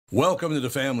Welcome to the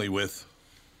family with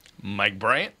Mike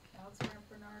Bryant.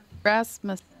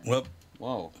 Rasmussen. Well,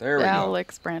 Whoa, there we go.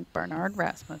 Alex Brandt Bernard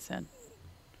Rasmussen.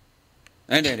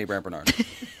 And Andy Brandt Bernard.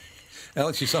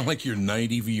 Alex, you sound like you're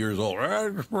 90 years old.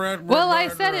 Well, I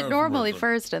said it normally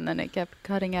first, and then it kept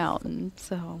cutting out, and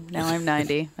so now I'm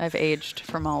 90. I've aged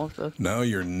from all of the... Now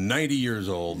you're 90 years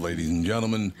old, ladies and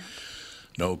gentlemen.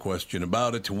 No question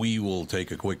about it. We will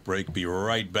take a quick break, be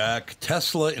right back.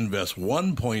 Tesla invests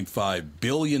 $1.5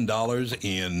 billion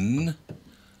in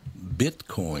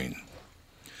Bitcoin.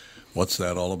 What's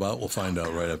that all about? We'll find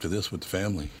out right after this with the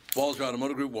family. Walser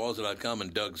Automotive Group, Walser.com,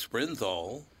 and Doug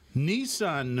Sprinthal.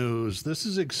 Nissan news. This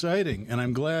is exciting, and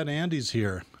I'm glad Andy's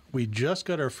here. We just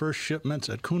got our first shipments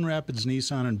at Coon Rapids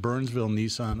Nissan and Burnsville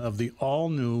Nissan of the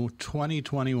all-new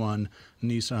 2021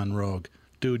 Nissan Rogue.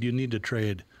 Dude, you need to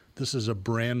trade. This is a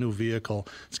brand-new vehicle.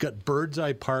 It's got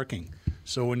bird's-eye parking,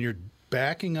 so when you're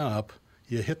backing up,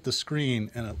 you hit the screen,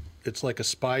 and it's like a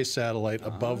spy satellite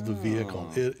above the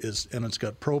vehicle. It is, and it's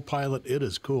got ProPilot. It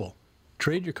is cool.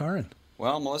 Trade your car in.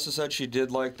 Well, Melissa said she did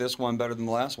like this one better than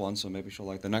the last one, so maybe she'll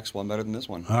like the next one better than this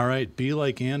one. All right, be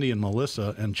like Andy and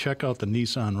Melissa and check out the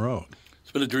Nissan Rogue.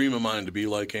 It's been a dream of mine to be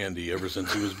like Andy ever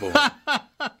since he was born.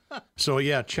 So,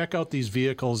 yeah, check out these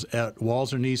vehicles at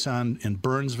Walser Nissan in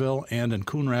Burnsville and in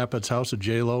Coon Rapids, House of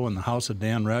J-Lo and the House of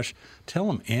Dan Resch. Tell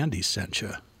them Andy sent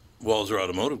you. Walser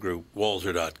Automotive Group,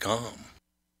 Walser.com.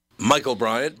 Michael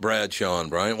Bryant, Bradshaw and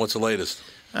Bryant, what's the latest?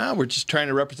 We're just trying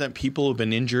to represent people who've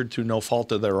been injured through no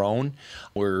fault of their own.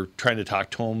 We're trying to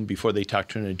talk to them before they talk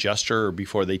to an adjuster or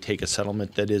before they take a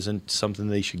settlement that isn't something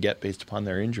they should get based upon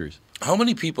their injuries. How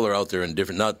many people are out there in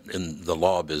different, not in the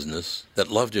law business, that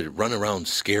love to run around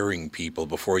scaring people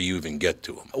before you even get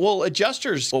to them? Well,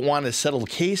 adjusters want to settle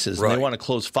cases and Right. they want to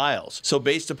close files. So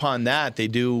based upon that, they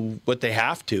do what they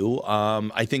have to.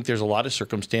 I think there's a lot of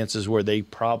circumstances where they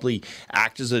probably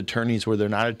act as attorneys where they're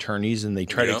not attorneys and they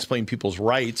try to explain people's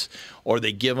rights, or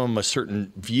they give them a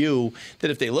certain view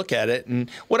that if they look at it. And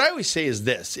what I always say is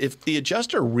this: if the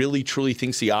adjuster really truly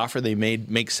thinks the offer they made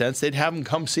makes sense, they'd have them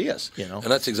come see us. And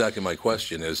that's exactly my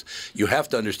question is, you have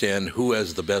to understand who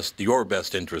has your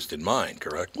best interest in mind,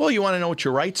 correct? Well, you want to know what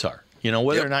your rights are.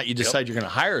 Whether Yep. or not you decide you're going to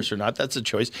hire us or not, that's a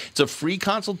choice. It's a free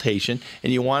consultation,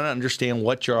 and you want to understand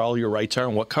what all your rights are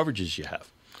and what coverages you have.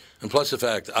 And plus the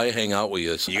fact I hang out with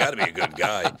you, so you got to be a good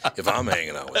guy if I'm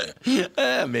hanging out with you.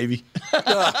 Maybe.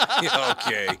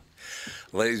 Okay.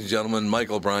 Ladies and gentlemen,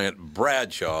 Michael Bryant,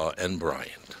 Bradshaw and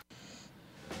Bryant.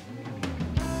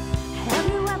 Have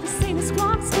you ever seen a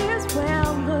squawk steers?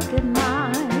 Well, look at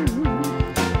mine.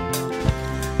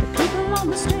 The people on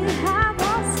the street have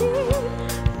all seen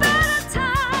better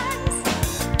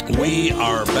times. We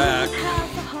are back,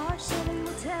 Have the heart, so they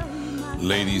will tell you my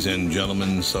ladies and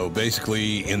gentlemen. So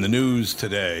basically, in the news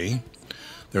today,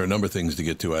 there are a number of things to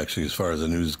get to, actually, as far as the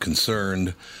news is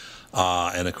concerned.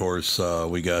 And, of course,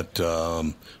 we got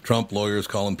Trump lawyers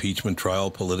call impeachment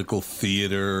trial political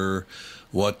theater.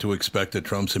 What to expect at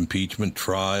Trump's impeachment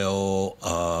trial.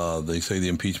 They say the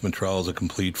impeachment trial is a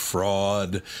complete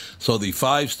fraud. So the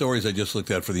 5 stories I just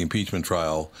looked at for the impeachment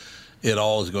trial, it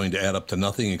all is going to add up to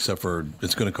nothing except for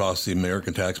it's going to cost the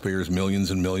American taxpayers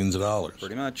millions and millions of dollars.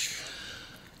 Pretty much.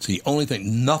 It's the only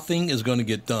thing. Nothing is going to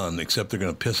get done except they're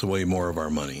going to piss away more of our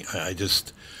money.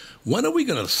 When are we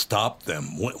going to stop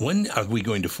them? When are we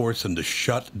going to force them to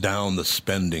shut down the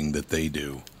spending that they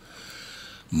do?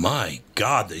 My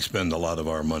God, they spend a lot of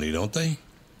our money, don't they?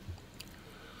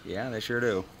 Yeah, they sure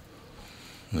do.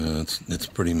 It's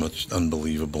pretty much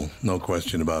unbelievable. No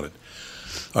question about it.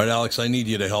 All right, Alex, I need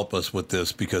you to help us with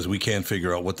this because we can't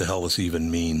figure out what the hell this even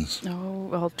means. Oh,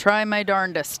 I'll try my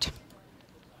darndest.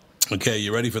 Okay,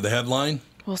 you ready for the headline?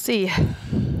 We'll see.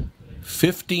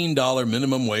 $15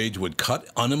 minimum wage would cut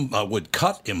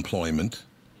employment,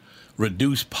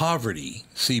 reduce poverty,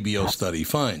 CBO study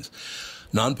finds.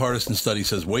 Nonpartisan study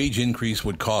says wage increase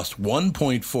would cost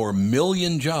 1.4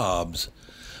 million jobs,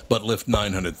 but lift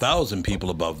 900,000 people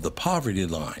above the poverty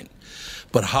line.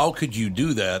 But how could you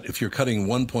do that if you're cutting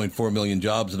 1.4 million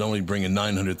jobs and only bringing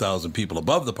 900,000 people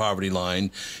above the poverty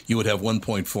line? You would have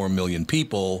 1.4 million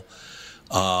people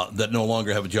that no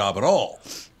longer have a job at all.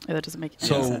 Yeah, that doesn't make any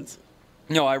So- sense.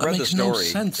 No, I read the makes no story.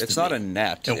 sense to It's not me. a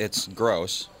net. No. It's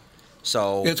gross.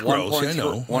 So It's gross, I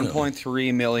know.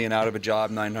 1.3 million out of a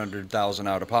job, 900,000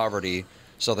 out of poverty.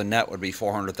 So the net would be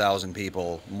 400,000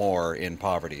 people more in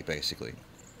poverty, basically.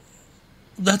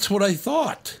 That's what I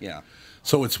thought. Yeah.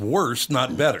 So it's worse,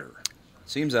 not better.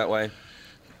 Seems that way.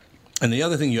 And the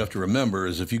other thing you have to remember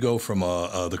is if you go from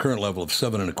the current level of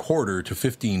 $7.25 to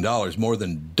 $15, more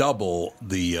than double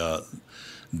the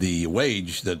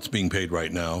wage that's being paid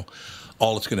right now,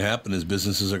 all that's going to happen is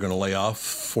businesses are going to lay off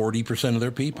 40% of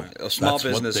their people. Small That's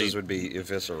what businesses would be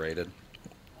eviscerated.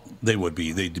 They would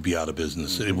be. They'd be out of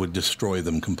business. It would destroy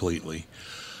them completely.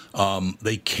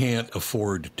 They can't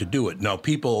afford to do it. Now,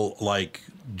 people like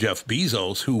Jeff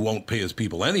Bezos, who won't pay his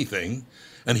people anything,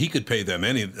 and he could pay them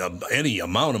any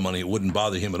amount of money, it wouldn't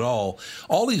bother him at all.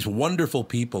 All these wonderful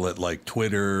people at like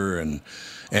Twitter and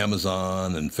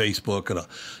Amazon and Facebook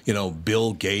and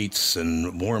Bill Gates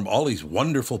and Warren, all these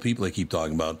wonderful people they keep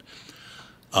talking about.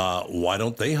 Why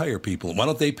don't they hire people? Why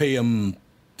don't they pay them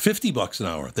 $50 an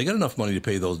hour? They got enough money to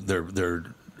pay their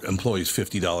employees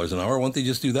 $50 an hour. Why don't they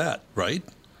just do that, right?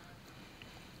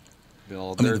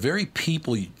 Bill, the very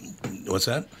people. What's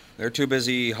that? They're too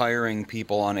busy hiring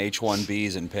people on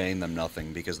H-1Bs and paying them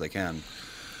nothing because they can.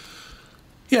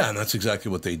 Yeah, and that's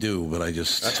exactly what they do. But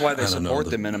that's why they support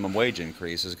the minimum wage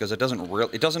increases, because it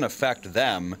doesn't affect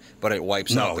them, but it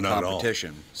wipes out the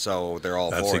competition. So they're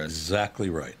all for it. That's exactly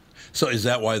right. So is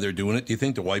that why they're doing it? Do you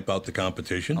think to wipe out the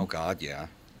competition? Oh God, yeah.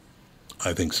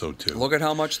 I think so too. Look at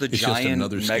how much the giant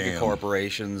mega scam.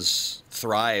 Corporations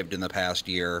thrived in the past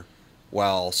year,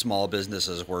 while small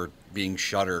businesses were being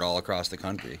shuttered all across the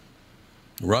country.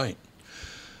 Right.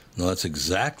 No, that's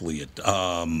exactly it.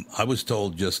 I was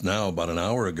told just now, about an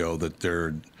hour ago,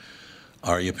 that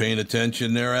are you paying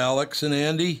attention there, Alex and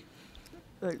Andy?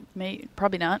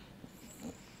 Probably not.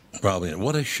 Probably not.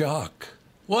 What a shock.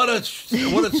 What a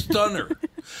stunner.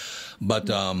 But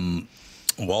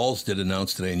Walz did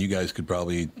announce today, and you guys could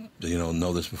probably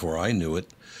know this before I knew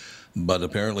it, but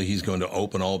apparently he's going to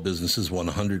open all businesses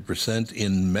 100%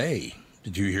 in May.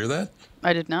 Did you hear that?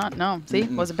 I did not. No. See,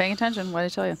 wasn't paying attention. What did I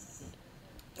tell you?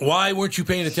 Why weren't you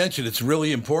paying attention? It's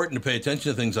really important to pay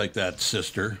attention to things like that,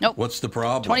 sister. Nope. What's the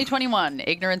problem? 2021,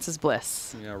 ignorance is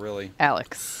bliss. Yeah, really.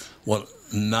 Alex. Well,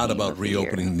 not about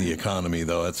reopening the economy,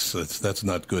 though. That's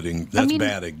not good. That's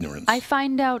bad ignorance. I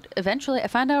find out eventually. I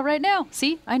find out right now.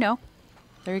 See, I know.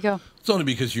 There you go. It's only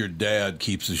because your dad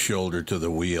keeps his shoulder to the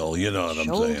wheel. You know what I'm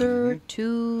saying? Shoulder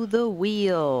to the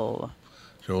wheel.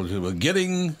 Shoulder to the wheel.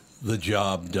 Getting the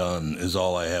job done is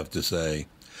all I have to say.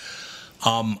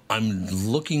 I'm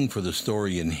looking for the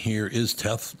story in here. Is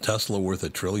Tesla worth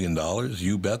 $1 trillion?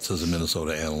 You bet, says a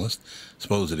Minnesota analyst.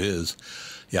 Suppose it is.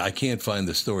 Yeah, I can't find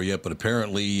the story yet, but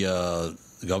apparently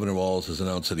Governor Walz has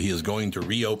announced that he is going to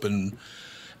reopen.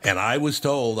 And I was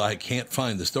told, I can't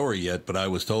find the story yet, but I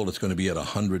was told it's going to be at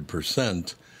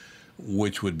 100%,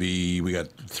 which would be, we got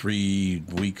 3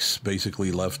 weeks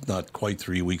basically left, not quite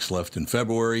 3 weeks left in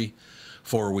February,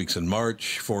 4 weeks in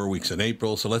March, 4 weeks in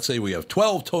April. So let's say we have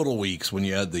 12 total weeks when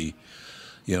you add the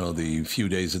few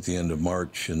days at the end of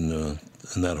March and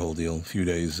that whole deal, a few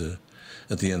days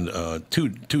at the end, 2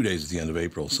 days at the end of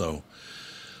April. So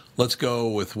let's go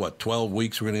with 12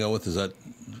 weeks we're going to go with?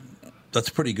 That's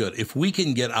pretty good. If we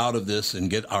can get out of this and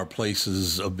get our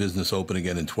places of business open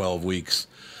again in 12 weeks,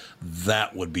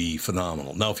 that would be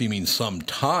phenomenal. Now, if you mean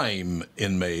sometime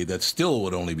in May, that still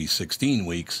would only be 16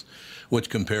 weeks, which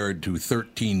compared to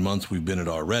 13 months we've been at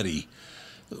already,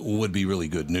 would be really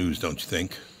good news, don't you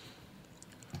think?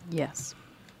 Yes.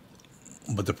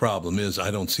 But the problem is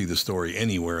I don't see the story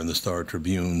anywhere in the Star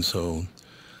Tribune, so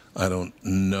I don't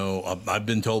know. I've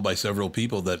been told by several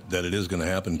people that it is going to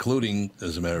happen, including,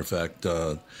 as a matter of fact,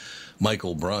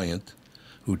 Michael Bryant,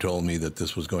 who told me that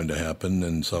this was going to happen,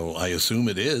 and so I assume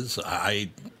it is.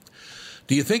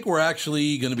 Do you think we're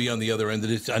actually going to be on the other end of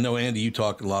this? I know, Andy, you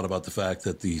talked a lot about the fact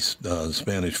that the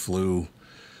Spanish flu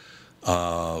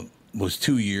was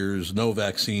 2 years, no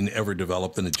vaccine ever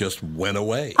developed, and it just went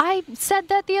away. I said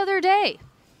that the other day.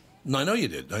 No, I know you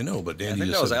did. I know, but Andy I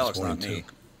think just that was said Alex, this not morning, me. too.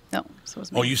 No, so it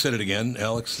was me. Oh, you said it again,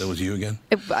 Alex? That was you again?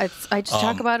 I just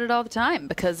talk about it all the time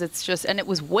because it's just, and it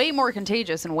was way more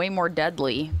contagious and way more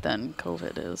deadly than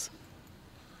COVID is.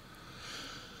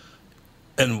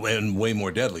 And way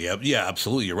more deadly. Yeah,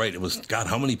 absolutely. You're right. It was, God,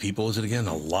 how many people was it again?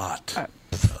 A lot. A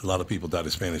lot of people died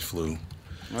of Spanish flu.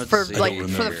 For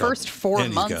the first 4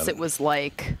 months, it was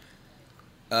like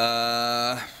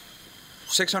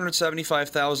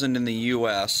 675,000 in the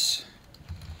U.S.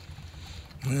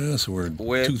 Yeah, so we're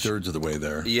 2/3 of the way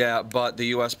there. Yeah, but the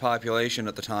U.S. population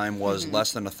at the time was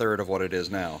less than a third of what it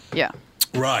is now. Yeah.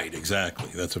 Right, exactly.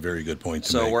 That's a very good point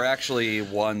to make. So we're actually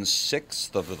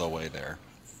 1/6 of the way there.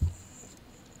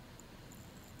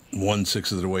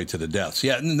 1/6 of the way to the deaths.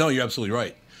 Yeah, no, you're absolutely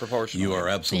right. Proportionally. You are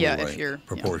absolutely right. If you're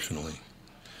proportionally.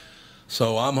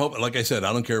 So I'm hoping, like I said,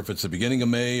 I don't care if it's the beginning of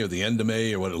May or the end of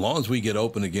May or what, as long as we get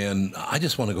open again, I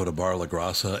just want to go to Bar La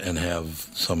Grassa and have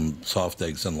some soft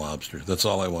eggs and lobster. That's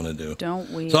all I want to do. Don't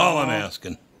we? That's all I'm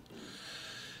asking.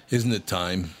 Isn't it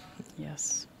time?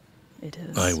 Yes, it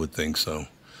is. I would think so.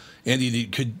 Andy,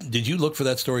 did you look for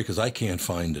that story? Because I can't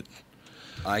find it.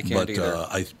 I can't either.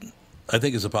 I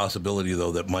think it's a possibility,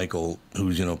 though, that Michael,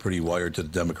 who's pretty wired to the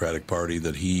Democratic Party,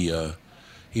 that he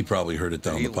probably heard it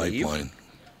down the pipeline.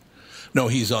 No,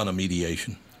 he's on a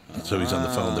mediation, so he's on the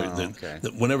phone. Okay.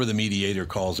 Whenever the mediator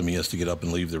calls him, he has to get up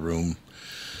and leave the room,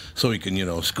 so he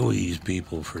can squeeze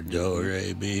people for dough,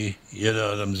 baby. You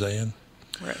know what I'm saying?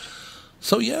 Right.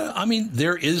 So, yeah, I mean,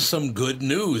 there is some good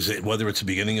news, whether it's the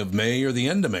beginning of May or the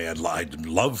end of May. I'd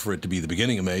love for it to be the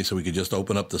beginning of May so we could just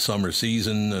open up the summer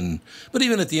season. But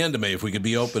even at the end of May, if we could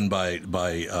be open by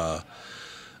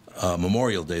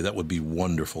Memorial Day, that would be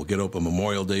wonderful. Get open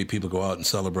Memorial Day. People go out and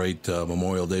celebrate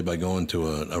Memorial Day by going to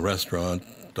a restaurant,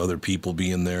 other people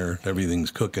being there,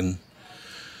 everything's cooking.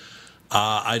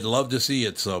 I'd love to see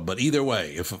it. But either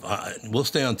way, we'll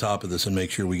stay on top of this and make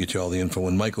sure we get you all the info.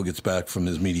 When Michael gets back from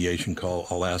his mediation call,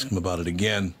 I'll ask him about it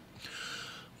again.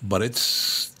 But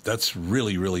that's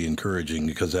really, really encouraging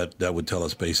because that would tell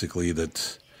us basically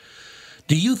that.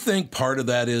 Do you think part of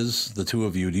that is, the two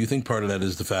of you, do you think part of that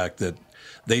is the fact that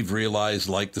they've realized,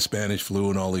 like the Spanish flu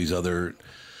and all these other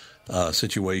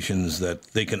situations, that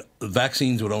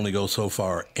vaccines would only go so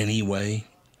far anyway?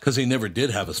 Because they never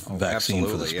did have a vaccine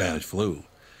for the Spanish flu.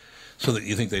 So that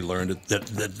you think they learned that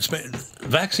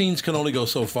vaccines can only go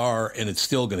so far, and it's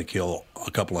still going to kill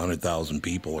a couple 100,000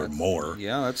 people or more.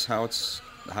 Yeah, that's how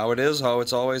it is, how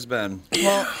it's always been.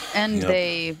 Well, and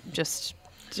they just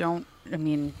don't,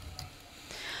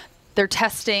 they're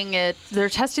testing it. They're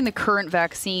testing the current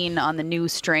vaccine on the new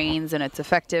strains, and it's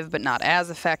effective, but not as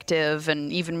effective.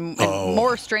 And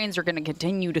more strains are going to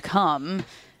continue to come.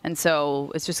 And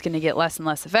so it's just going to get less and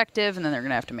less effective, and then they're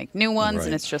going to have to make new ones. Right.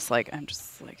 And it's just like, I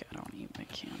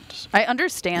can't. I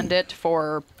understand it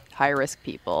for high-risk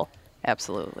people.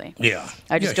 Absolutely. Yeah.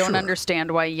 I just don't understand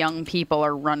why young people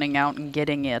are running out and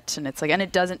getting it. And it's like,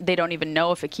 and they don't even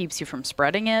know if it keeps you from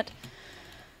spreading it.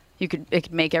 It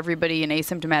could make everybody an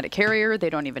asymptomatic carrier.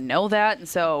 They don't even know that. And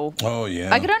so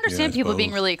I could understand people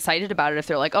being really excited about it if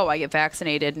they're like, oh, I get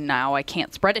vaccinated and now I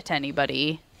can't spread it to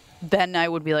anybody. Then I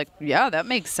would be like, yeah, that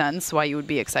makes sense why you would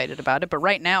be excited about it. But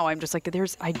right now I'm just like,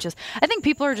 I think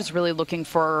people are just really looking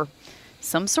for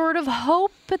some sort of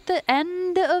hope at the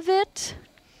end of it.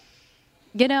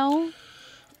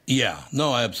 Yeah,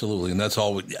 no, absolutely. And that's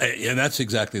all. And that's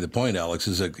exactly the point, Alex,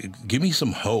 is give me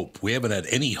some hope. We haven't had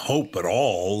any hope at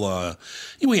all.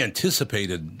 We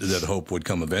anticipated that hope would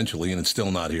come eventually, and it's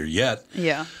still not here yet.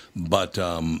 Yeah. But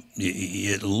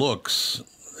it looks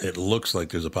like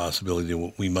there's a possibility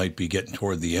that we might be getting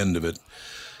toward the end of it.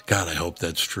 God, I hope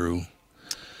that's true.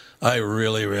 I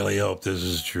really, really hope this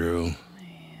is true.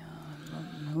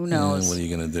 Yeah, who knows? What are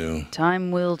you going to do?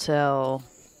 Time will tell.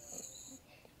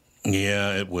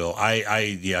 Yeah, it will.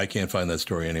 I can't find that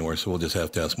story anywhere, so we'll just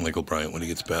have to ask Michael Bryant when he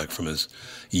gets back from his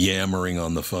yammering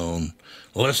on the phone.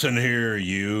 Listen here,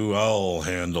 I'll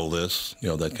handle this.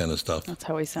 That kind of stuff. That's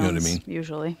how he sounds, you know what I mean?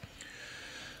 Usually.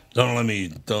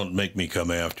 Don't make me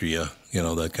come after you,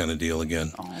 that kind of deal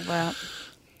again. All that.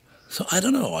 So I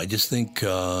don't know. I just think,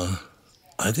 I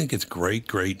think it's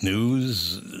great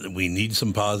news. We need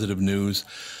some positive news.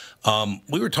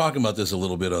 We were talking about this a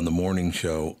little bit on the morning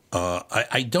show.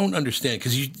 I don't understand,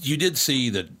 because you did see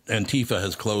that Antifa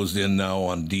has closed in now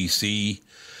on D.C.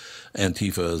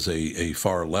 Antifa is a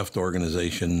far-left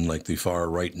organization, like the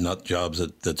far-right nut jobs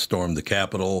that stormed the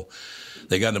Capitol.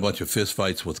 They got in a bunch of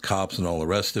fistfights with cops and all the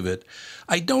rest of it.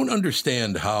 I don't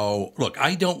understand how. Look,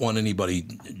 I don't want anybody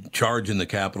charging the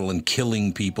Capitol and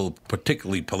killing people,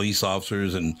 particularly police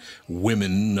officers and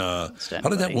women. How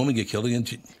did that woman get killed again?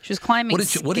 She was climbing.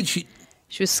 What did she?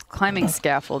 She was climbing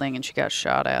scaffolding and she got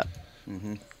shot at.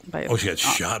 Mm-hmm. She got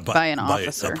shot by an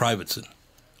officer. By a private.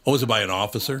 Oh, was it by an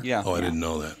officer? Yeah. Oh, I didn't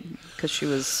know that. Because she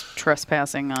was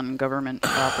trespassing on government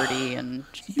property, and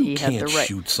he had the right. You can't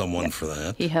shoot someone for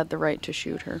that. He had the right to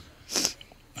shoot her.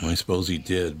 I suppose he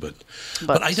did, but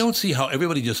I don't see how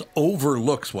everybody just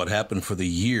overlooks what happened for the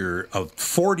year of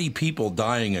 40 people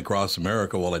dying across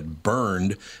America while it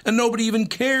burned, and nobody even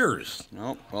cares.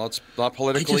 No, well, it's not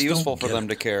politically useful for them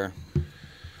to care.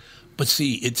 But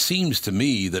see, it seems to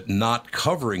me that not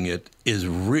covering it has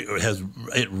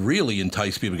really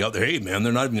enticed people to go out there. Hey, man,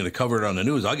 they're not even going to cover it on the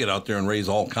news. I'll get out there and raise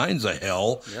all kinds of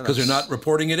hell because they're not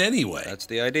reporting it anyway. That's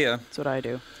the idea. That's what I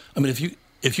do. I mean, if you're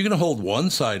going to hold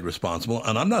one side responsible,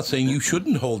 and I'm not saying you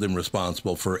shouldn't hold them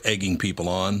responsible for egging people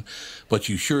on, but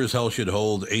you sure as hell should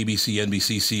hold ABC,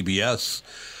 NBC, CBS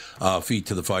feet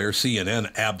to the fire.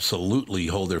 CNN absolutely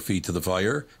hold their feet to the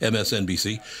fire.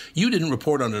 MSNBC. You didn't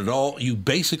report on it at all. You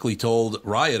basically told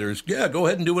rioters, yeah, go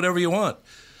ahead and do whatever you want.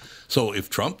 So if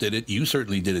Trump did it, you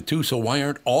certainly did it too. So why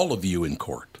aren't all of you in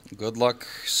court? Good luck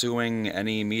suing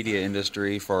any media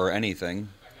industry for anything.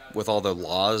 With all the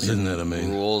laws Isn't and that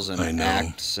amazing? rules and I know.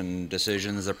 acts and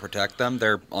decisions that protect them,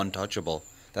 they're untouchable.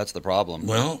 That's the problem.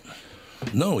 Well,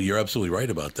 no, you're absolutely right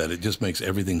about that. It just makes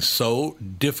everything so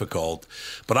difficult.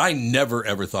 But I never,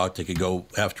 ever thought they could go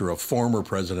after a former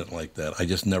president like that. I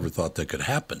just never thought that could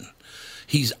happen.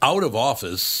 He's out of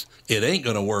office. It ain't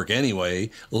going to work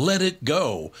anyway. Let it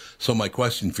go. So my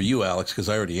question for you, Alex, because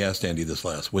I already asked Andy this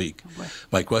last week,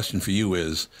 my question for you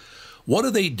is, what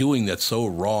are they doing that's so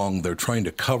wrong they're trying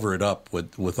to cover it up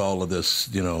with all of this,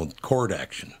 court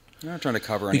action? They're not trying to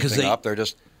cover Because anything up. They're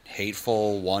just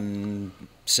hateful, one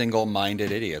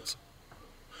single-minded idiots.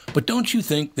 But don't you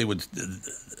think they would?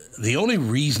 The only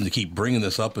reason to keep bringing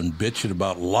this up and bitching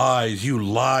about lies, you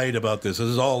lied about this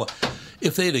is all.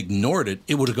 If they'd ignored it,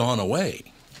 it would have gone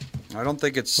away. I don't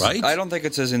think it's Right? I don't think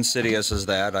it's as insidious as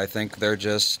that. I think they're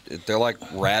like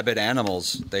rabid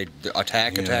animals. They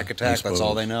attack. I That's all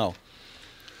suppose. they know.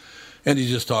 And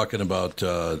he's just talking about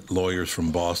lawyers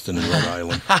from Boston and Rhode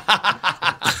Island.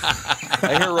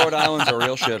 I hear Rhode Island's a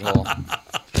real shithole.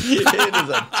 It is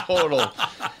a total.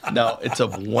 No, it's a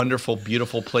wonderful,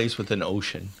 beautiful place with an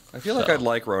ocean. I feel like I'd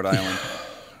like Rhode Island.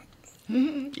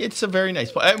 It's a very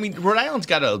nice place. I mean, Rhode Island's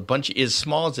got a bunch, as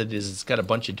small as it is, it's got a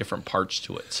bunch of different parts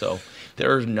to it. So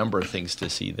there are a number of things to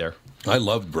see there. I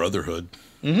loved Brotherhood.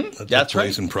 That's That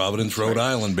place right. in Providence, Rhode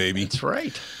Island, baby. That's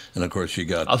right. And of course, you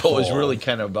got. Although it was Paul. really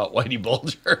kind of about Whitey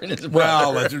Bulger and his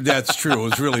Well, brother. that's true. It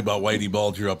was really about Whitey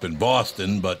Bulger up in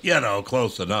Boston, but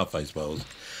close enough, I suppose.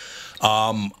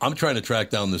 I'm trying to track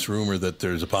down this rumor that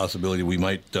there's a possibility we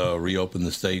might reopen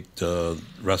the state,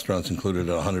 restaurants included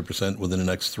at 100% within the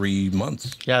next 3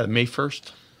 months. Yeah, May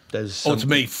 1st. There's It's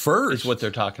May 1st. is what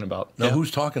they're talking about. Now, Yeah. who's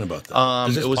talking about that?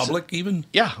 Is this it was- public even?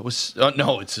 Yeah, it was.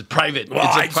 No, it's private. Well,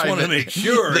 it's a I just wanted to make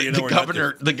sure, The, you know, the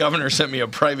we're not governor sent me a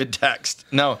private text.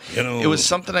 No, it was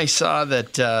something I saw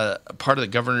that part of the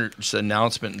governor's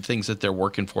announcement and things that they're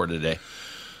working for today.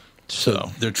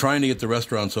 So, They're trying to get the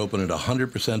restaurants open at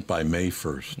 100% by May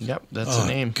 1st. yep, that's the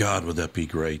name. God, would that be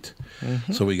great?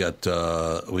 So we got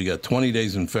 20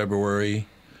 days in February,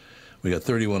 we got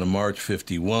 31 in March,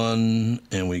 51,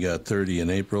 and we got 30 in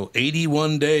April.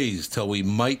 81 days till we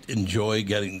might enjoy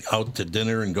getting out to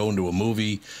dinner and going to a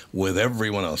movie with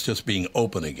everyone else, just being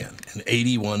open again. In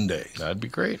 81 days. That'd be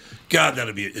great. God,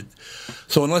 that'd be it.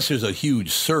 So unless there's a huge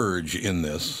surge in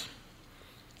this.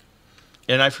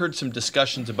 And I've heard some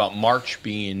discussions about March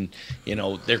being,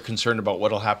 they're concerned about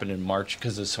what'll happen in March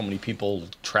because there's so many people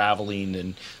traveling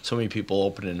and so many people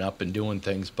opening up and doing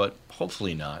things, but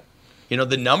hopefully not.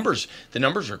 The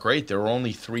numbers are great. There were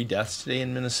only 3 deaths today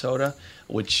in Minnesota,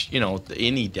 which,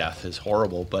 any death is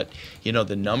horrible, but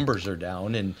the numbers are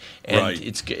down and Right.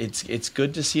 it's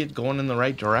good to see it going in the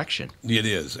right direction. It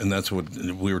is, and that's what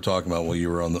we were talking about while you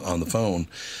were on the phone.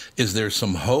 Is there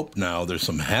some hope now? There's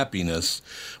some happiness.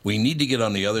 We need to get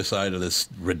on the other side of this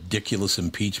ridiculous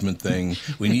impeachment thing.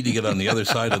 We need to get on the other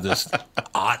side of this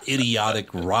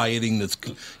idiotic rioting.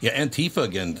 Antifa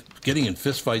again, getting in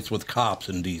fistfights with cops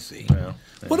in D.C. Yeah.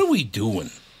 What are we doing?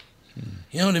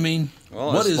 You know what I mean?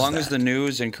 Well, What as is long as that? the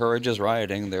news encourages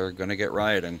rioting, they're going to get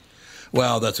rioting.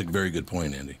 Well, that's a very good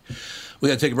point, Andy. We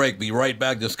got to take a break. Be right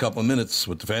back just a couple of minutes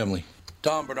with the family.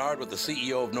 Tom Bernard with the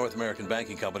CEO of North American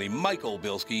Banking Company, Michael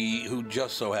Bilski, who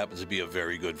just so happens to be a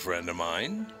very good friend of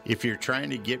mine. If you're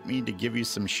trying to get me to give you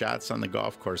some shots on the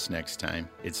golf course next time,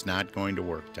 it's not going to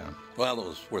work, Tom. Well, it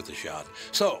was worth a shot.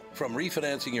 So, from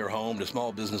refinancing your home to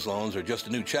small business loans or just a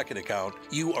new checking account,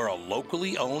 you are a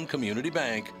locally owned community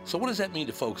bank. So what does that mean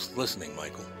to folks listening,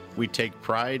 Michael? We take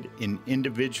pride in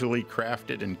individually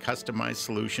crafted and customized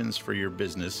solutions for your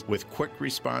business with quick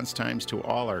response times to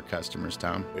all our customers,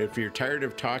 Tom. If you're tired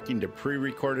of talking to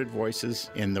pre-recorded voices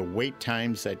and the wait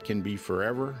times that can be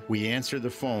forever, we answer the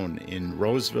phone in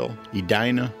Roseville,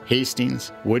 Edina,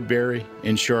 Hastings, Woodbury,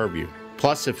 and Shoreview.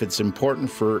 Plus, if it's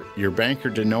important for your banker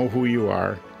to know who you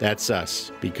are, that's us,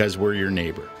 because we're your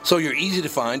neighbor. So you're easy to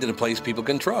find and a place people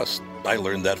can trust. I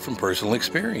learned that from personal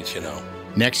experience,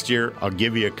 Next year, I'll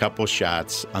give you a couple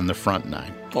shots on the front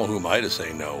nine. Well, who am I to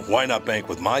say no? Why not bank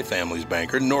with my family's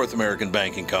banker, North American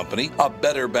Banking Company, a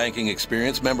better banking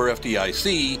experience, member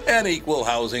FDIC, and equal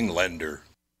housing lender.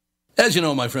 As you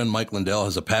know, my friend Mike Lindell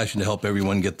has a passion to help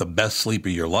everyone get the best sleep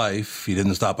of your life. He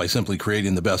didn't stop by simply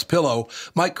creating the best pillow.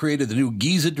 Mike created the new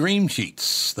Giza Dream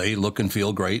Sheets. They look and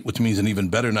feel great, which means an even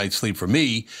better night's sleep for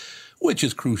me, which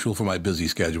is crucial for my busy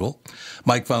schedule.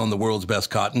 Mike found the world's best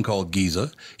cotton called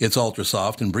Giza. It's ultra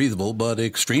soft and breathable, but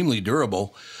extremely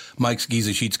durable. Mike's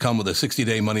Giza sheets come with a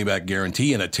 60-day money-back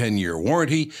guarantee and a 10-year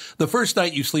warranty. The first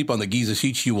night you sleep on the Giza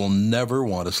sheets, you will never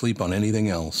want to sleep on anything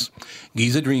else.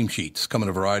 Giza Dream Sheets come in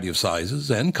a variety of sizes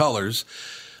and colors.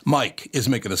 Mike is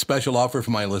making a special offer for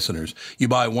my listeners. You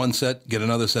buy one set, get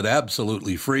another set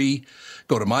absolutely free.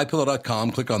 Go to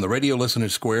MyPillow.com, click on the radio listener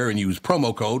square, and use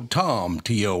promo code TOM,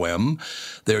 T-O-M.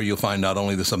 There you'll find not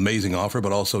only this amazing offer,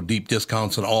 but also deep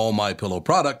discounts on all MyPillow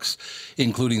products,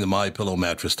 including the MyPillow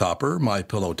mattress topper,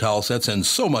 MyPillow towel sets, and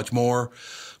so much more.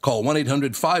 Call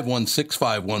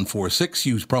 1-800-516-5146,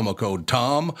 use promo code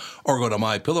TOM, or go to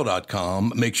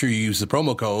MyPillow.com. Make sure you use the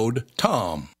promo code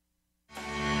TOM.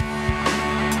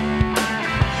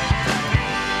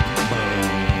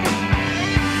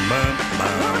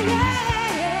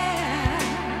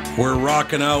 We're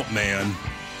rocking out, man.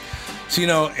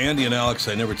 So, Andy and Alex,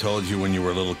 I never told you when you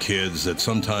were little kids that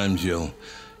sometimes you'll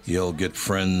get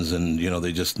friends and,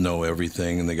 they just know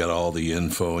everything and they got all the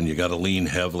info and you got to lean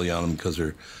heavily on them because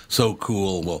they're so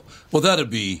cool. Well, that'd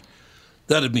be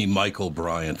Michael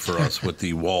Bryant for us with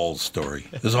the Walls story,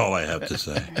 is all I have to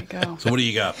say. There you go. So what do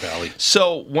you got, Pally?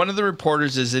 So one of the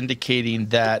reporters is indicating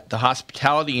that the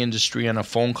hospitality industry on a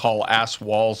phone call asked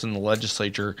Walls and the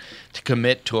legislature to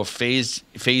commit to a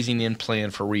phasing in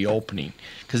plan for reopening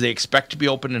because they expect to be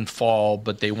open in fall,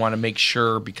 but they want to make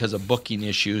sure because of booking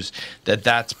issues that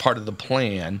that's part of the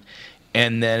plan.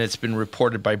 And then it's been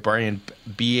reported by Brian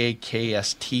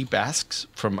Bakst Basks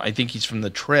I think he's from the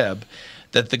Trib,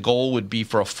 that the goal would be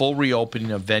for a full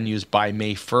reopening of venues by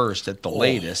May 1st at the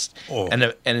latest, and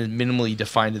minimally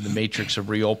defined in the matrix of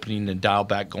reopening and dial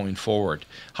back going forward.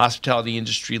 Hospitality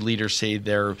industry leaders say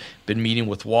they've been meeting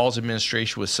with Walls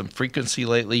administration with some frequency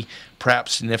lately,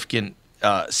 perhaps significant,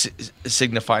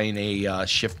 signifying a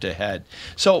shift ahead.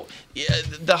 So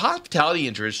the hospitality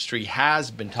industry has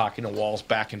been talking to Walls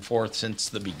back and forth since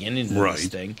the beginning of this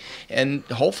thing, and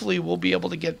hopefully we'll be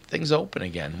able to get things open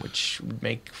again, which would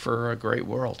make for a great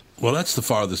world. Well, that's the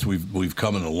farthest we've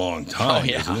come in a long time,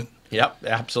 isn't it? Yep,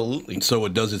 absolutely. So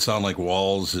does it sound like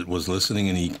Walls was listening,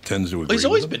 and he tends to agree? He's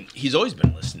always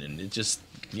been listening. It just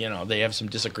they have some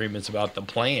disagreements about the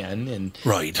plan, and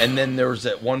then there was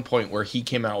at one point where he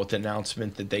came out with an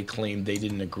announcement that they claimed they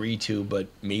didn't agree to, but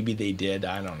maybe they did.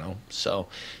 I don't know. So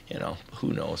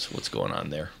who knows what's going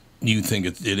on there. You think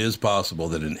it is possible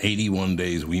that in 81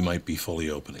 days we might be fully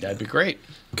opening? That'd be great.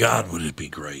 God, would it be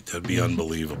great? That'd be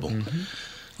unbelievable. Mm-hmm.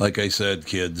 Like I said,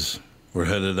 kids, we're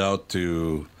headed out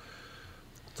to,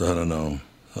 I don't know,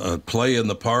 play in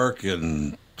the park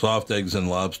and soft eggs and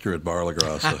lobster at Bar La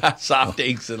Grassa. Soft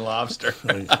eggs and lobster.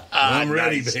 I'm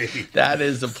ready, baby. That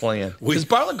is the plan. Because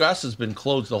Bar La Grassa has been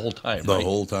closed the whole time. The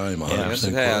whole time. 100% yes,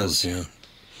 it has. Closed,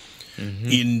 Mm-hmm.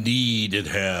 Indeed, it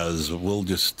has. We'll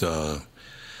just, I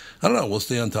don't know, we'll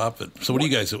stay on top of it. So what do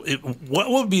you guys, what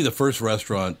would be the first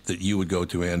restaurant that you would go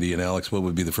to, Andy and Alex? What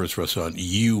would be the first restaurant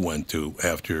you went to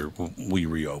after we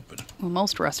reopened? Well,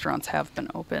 most restaurants have been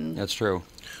open. That's true.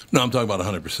 No, I'm talking about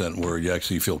 100% where you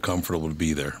actually feel comfortable to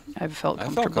be there. I've felt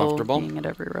comfortable being at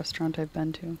every restaurant I've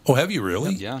been to. Oh, have you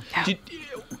really? Yeah.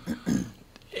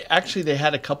 Actually, they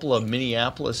had a couple of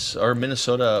Minneapolis or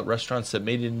Minnesota restaurants that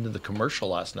made it into the commercial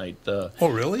last night.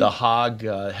 Really? The Hog,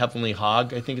 Heavenly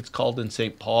Hog, I think it's called, in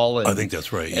St. Paul. And, I think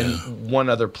that's right, And one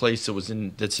other place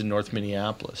that's in North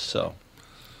Minneapolis, so...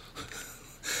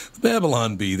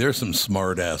 Babylon Bee. There's some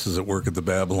smart asses that work at the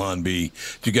Babylon Bee.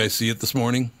 Did you guys see it this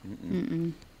morning?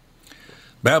 Mm-mm.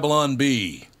 Babylon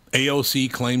Bee.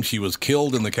 AOC claims she was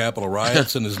killed in the Capitol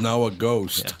riots and is now a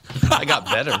ghost. Yeah. I got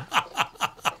better.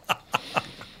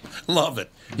 Love it.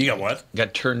 You got what?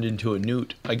 Got turned into a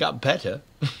newt. I got better.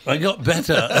 I got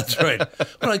better. That's right.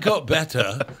 When I got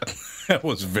better, that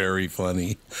was very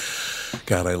funny.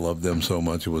 God, I loved them so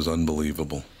much. It was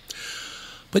unbelievable.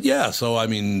 But yeah, so I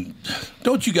mean,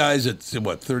 don't you guys at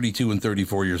 32 and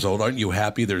 34 years old, aren't you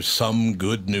happy there's some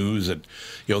good news that,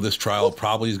 this trial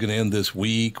probably is going to end this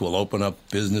week, we'll open up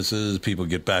businesses, people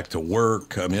get back to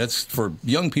work. I mean, that's for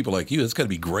young people like you, it's got to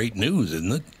be great news,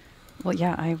 isn't it? Well,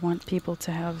 yeah, I want people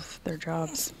to have their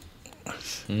jobs.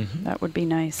 Mm-hmm. That would be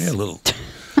nice. Yeah,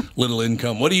 little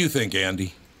income. What do you think,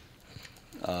 Andy?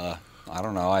 I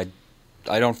don't know. I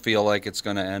don't feel like it's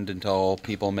going to end until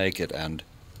people make it end.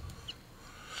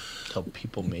 Until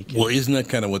people make it. Well, isn't that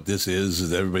kind of what this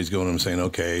is everybody's going and saying,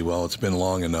 okay, well, it's been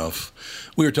long enough.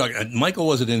 We were talking, Michael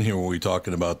wasn't in here when we were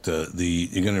talking about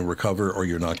you're going to recover or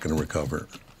you're not going to recover.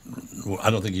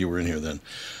 I don't think you were in here then.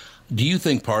 Do you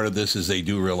think part of this is they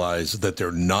do realize that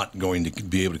they're not going to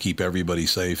be able to keep everybody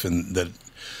safe, and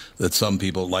that some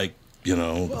people, like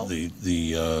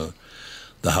the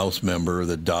the House member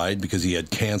that died because he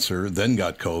had cancer, then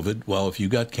got COVID. Well, if you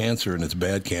got cancer and it's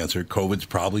bad cancer, COVID's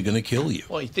probably going to kill you.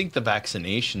 Well, I think the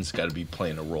vaccination's got to be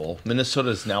playing a role.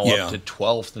 Minnesota's now Yeah. up to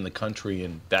 12th in the country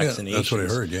in vaccinations. Yeah, that's what I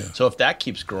heard, yeah. So if that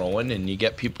keeps growing and you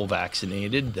get people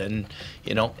vaccinated, then,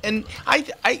 and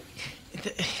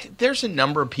there's a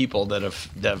number of people that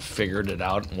have figured it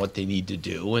out and what they need to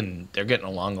do, and they're getting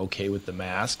along okay with the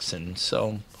masks, and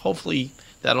so hopefully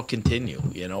that'll continue,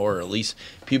 or at least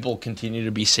people continue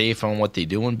to be safe on what they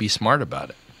do and be smart about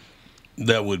it.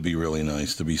 That would be really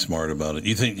nice to be smart about it.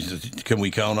 You think? Can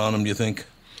we count on them? Do you think?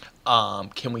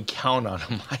 Can we count on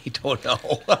them? I don't know.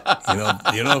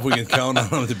 You know if we can count on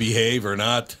them to behave or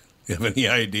not. You have any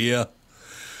idea?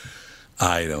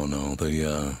 I don't know.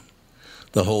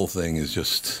 The whole thing is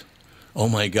just, oh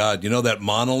my God! You know that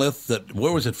monolith?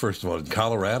 Where was it first of all? In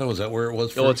Colorado? Is that where it was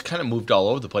first? Oh, it's kind of moved all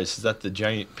over the place. Is that the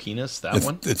giant penis?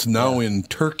 One? It's now in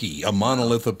Turkey. A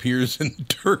monolith appears in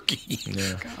Turkey.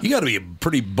 Yeah. You got to be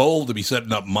pretty bold to be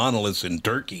setting up monoliths in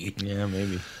Turkey. Yeah,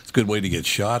 maybe. It's a good way to get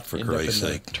shot, for End up Christ's in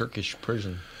the sake. Turkish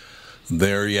prison.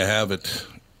 There you have it.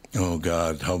 Oh,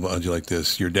 God. How'd you like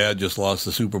this? Your dad just lost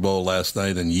the Super Bowl last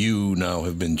night, and you now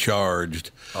have been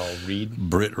charged. Oh, Reed?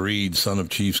 Britt Reed, son of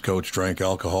Chiefs coach, drank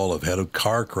alcohol, had a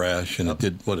car crash, and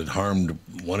it harmed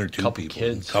one or two Couple people.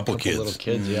 kids. Couple kids. Little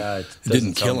kids, yeah. It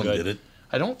didn't kill them, did it?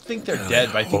 I don't think they're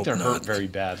dead, but I think hope they're hurt not. very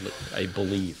badly, I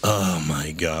believe. Oh,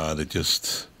 my God.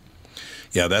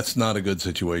 Yeah, that's not a good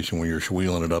situation when you're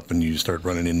wheeling it up and you start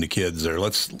running into kids there.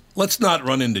 Let's not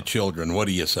run into children. What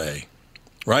do you say?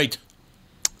 Right?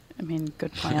 I mean,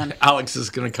 good plan. Alex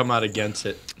is going to come out against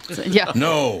it. So, yeah.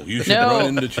 No, you should run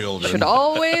into children. Should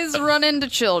always run into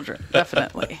children.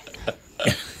 Definitely.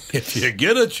 If you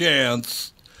get a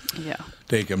chance, Yeah.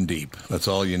 take them deep. That's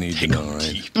all you need to know,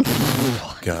 right?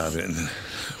 God,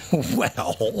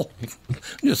 well, I'm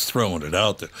just throwing it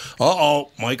out there.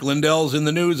 Mike Lindell's in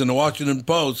the news in the Washington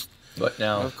Post. But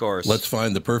now, Of course. Let's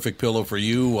find the perfect pillow for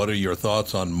you. What are your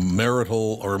thoughts on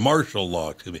martial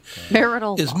law? Excuse me.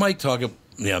 Marital Is law. Mike talking?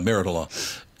 Yeah, marital law.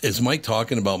 Is Mike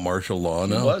talking about martial law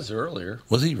he now? was earlier.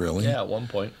 Was he really? Yeah, at one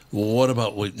point. Well, what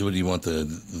about? Would you want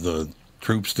the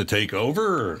troops to take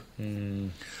over? Or?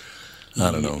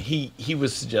 I don't know. He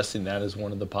was suggesting that as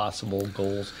one of the possible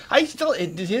goals.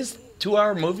 Did his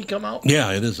 2-hour movie come out?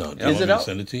 Yeah, it is out. Is Want it me to out?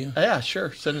 Send it to you. Yeah,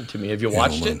 sure. Send it to me. Have you Yeah,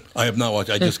 watched hold it? on. I have not watched.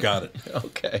 I just got it.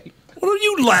 Okay. What are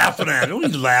you laughing at? What are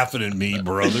you laughing at me,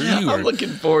 brother? I'm looking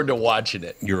forward to watching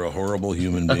it. You're a horrible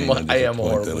human being. I am a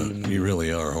point horrible that out. human being. You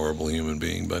really are a horrible human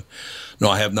being. But no,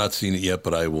 I have not seen it yet.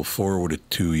 But I will forward it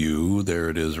to you. There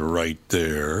it is, right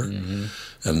there,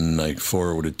 and I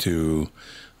forward it to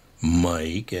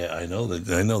Mike. Yeah, I know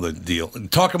the deal.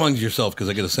 Talk amongst yourself because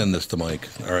I got to send this to Mike.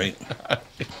 All right.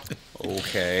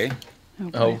 Okay.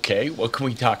 Okay, what can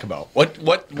we talk about?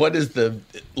 What is the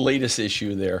latest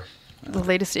issue there? The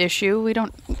latest issue.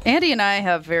 Andy and I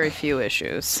have very few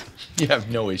issues. You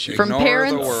have no issue. From Ignore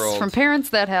the world. From parents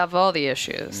that have all the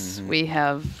issues, we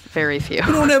have very few.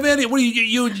 You don't have any. What do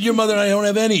your mother and I don't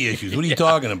have any issues. What are you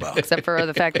talking about? Except for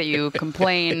the fact that you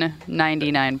complain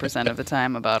 99% of the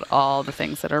time about all the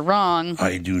things that are wrong.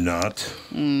 I do not.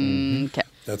 Okay.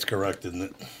 That's correct, isn't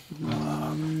it?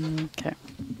 Okay.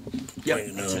 Yeah.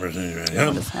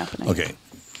 What is happening? Okay.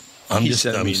 He I'm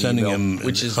sent me an sending email, him,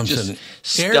 which is I'm just sending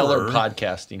stellar error,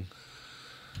 podcasting.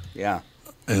 Yeah.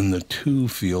 and the to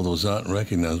field was not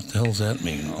recognized. What the hell does that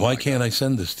mean? Why can't I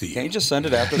send this to you? Can't you just send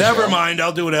it after the Never show? mind.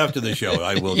 I'll do it after the show.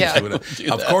 I will Yeah. just do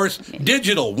it. Of course,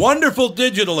 digital. Wonderful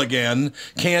digital again.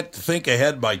 Can't think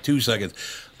ahead by 2 seconds.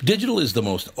 Digital is the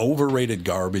most overrated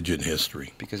garbage in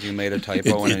history. Because you made a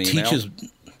typo in an email?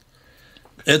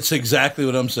 It's exactly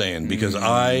what I'm saying because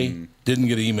I didn't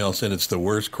get an email saying it's the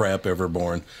worst crap ever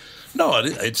born. No,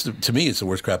 it's to me it's the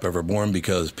worst crap ever born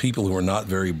because people who are not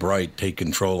very bright take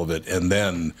control of it, and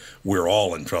then we're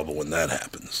all in trouble when that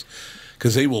happens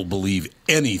because they will believe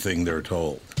anything they're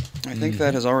told. I think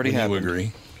that has already You happened.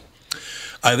 agree?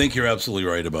 I think you're absolutely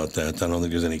right about that. I don't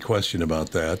think there's any question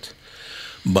about that.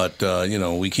 But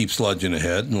we keep sludging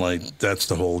ahead, and that's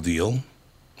the whole deal,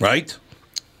 right?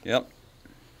 Yep.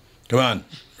 Come on.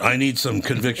 I need some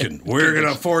conviction. We're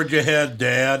going to forge ahead,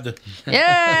 Dad. Yeah.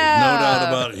 No doubt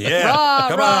about it. Yeah. Rah,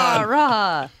 Come rah, on.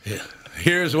 rah.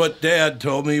 Here's what Dad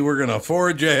told me. We're going to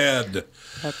forge ahead.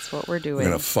 That's what we're We're doing.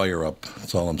 going to fire up.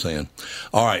 That's all I'm saying.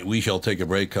 All right. We shall take a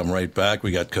break. Come right back.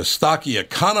 We got Kostaki He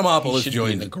Economopoulos should be in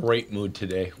a joined. great mood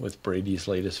today with Brady's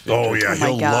latest victory. Oh, yeah. my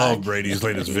He'll God. love Brady's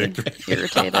latest victory.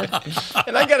 Irritated.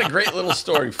 And I got a great little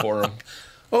story for him.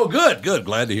 Oh, good.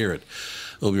 Glad to hear it.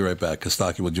 We'll be right back.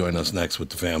 Kostaki will join us next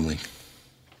with the family.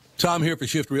 Tom here for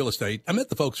Shift Real Estate. I met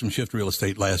the folks from Shift Real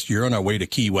Estate last year on our way to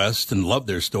Key West and loved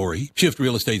their story. Shift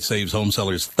Real Estate saves home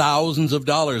sellers thousands of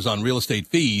dollars on real estate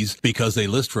fees because they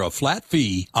list for a flat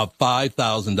fee of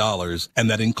 $5,000, and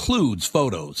that includes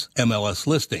photos, MLS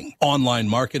listing, online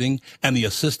marketing, and the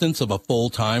assistance of a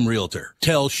full-time realtor.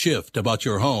 Tell Shift about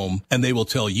your home, and they will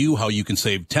tell you how you can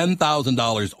save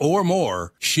 $10,000 or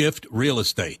more. Shift Real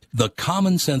Estate, the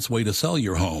common sense way to sell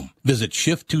your home. Visit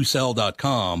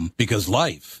shift2sell.com because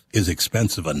life is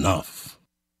expensive enough.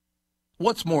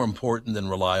 What's more important than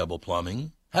reliable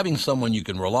plumbing? Having someone you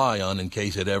can rely on in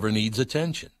case it ever needs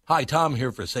attention. Hi, Tom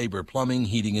here for Sabre Plumbing,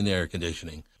 Heating, and Air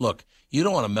Conditioning. Look, you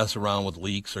don't want to mess around with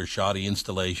leaks or shoddy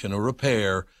installation or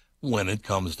repair when it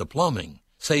comes to plumbing.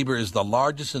 Sabre is the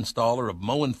largest installer of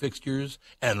Moen fixtures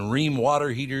and Rheem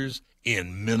water heaters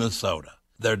in Minnesota.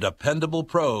 They're dependable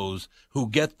pros who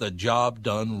get the job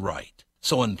done right.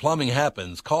 So when plumbing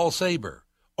happens, call Sabre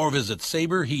or visit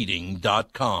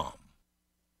saberheating.com.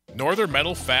 Northern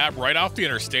Metal Fab, right off the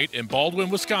interstate in Baldwin,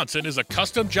 Wisconsin, is a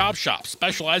custom job shop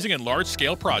specializing in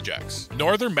large-scale projects.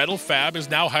 Northern Metal Fab is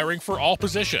now hiring for all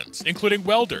positions, including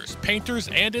welders, painters,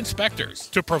 and inspectors,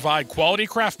 to provide quality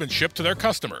craftsmanship to their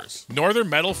customers. Northern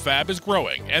Metal Fab is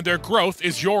growing, and their growth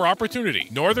is your opportunity.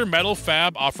 Northern Metal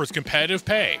Fab offers competitive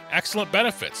pay, excellent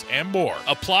benefits, and more.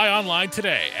 Apply online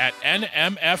today at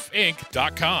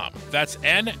nmfinc.com. That's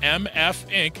nmfinc.com.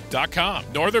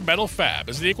 Northern Metal Fab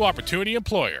is an equal opportunity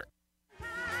employer.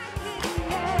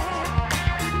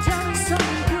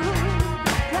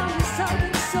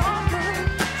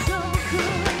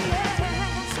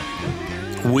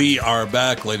 We are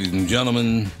back, ladies and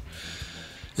gentlemen.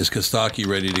 Is Kostaki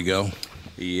ready to go?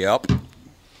 Yep.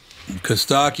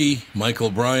 Kostaki,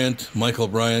 Michael Bryant,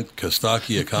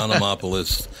 Kostaki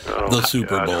Economopoulos, the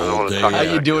Super Bowl day. How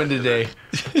you doing today?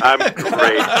 I'm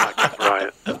great, Michael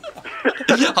Bryant.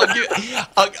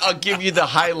 I'll give you the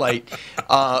highlight.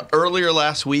 Earlier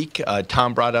last week,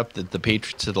 Tom brought up that the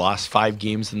Patriots had lost 5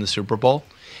 games in the Super Bowl.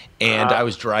 And I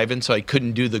was driving, so I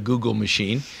couldn't do the Google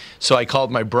machine. So I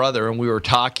called my brother, and we were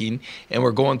talking, and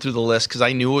we're going through the list because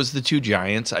I knew it was the 2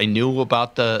 Giants. I knew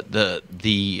about the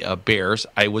Bears.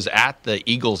 I was at the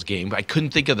Eagles game. But I couldn't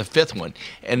think of the 5th one.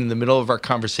 And in the middle of our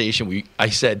conversation, I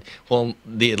said, well,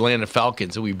 the Atlanta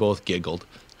Falcons, and we both giggled.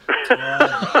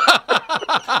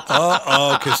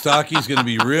 Uh-oh, Kostaki's going to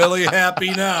be really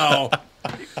happy now.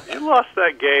 You lost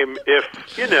that game if,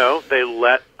 they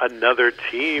let another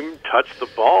team touch the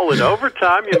ball in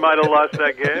overtime. You might have lost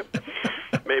that game.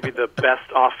 Maybe the best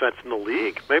offense in the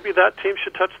league. Maybe that team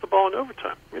should touch the ball in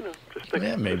overtime. Just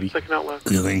thinking, maybe. Just thinking out loud.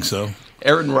 You think so?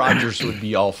 Aaron Rodgers would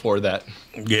be all for that.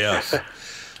 Yes.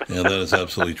 Yeah, that is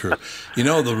absolutely true.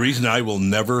 The reason I will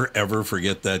never, ever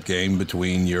forget that game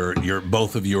between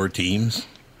both of your teams,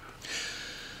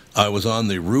 I was on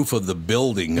the roof of the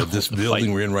building of this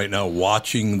building we're in right now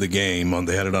watching the game.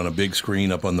 They had it on a big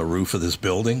screen up on the roof of this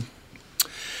building.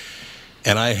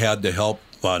 And I had to help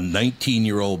a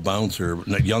 19-year-old bouncer,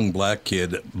 a young black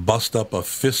kid, bust up a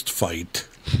fist fight.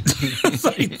 It's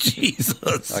like,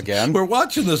 Jesus. Again? We're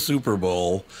watching the Super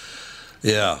Bowl.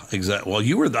 Yeah, exactly. Well,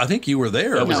 I think you were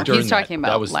there. That was No, during he's talking that.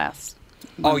 about That was- last.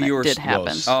 Oh, when you that were did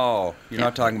happen. Oh, you're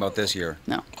not talking about this year.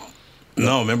 No.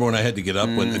 No, remember when I had to get up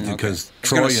because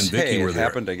Troy and Vicky were there. It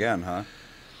happened again, huh?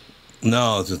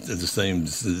 No, it's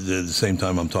the same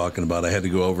time I'm talking about. I had to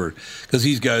go over because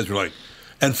these guys were like,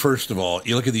 and first of all,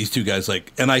 you look at these 2 guys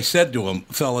and I said to them,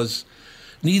 fellas,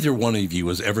 neither one of you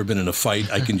has ever been in a fight.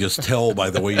 I can just tell by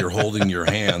the way you're holding your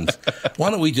hands.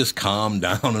 Why don't we just calm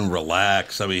down and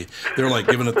relax? I mean, they're like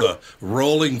giving it the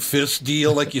rolling fist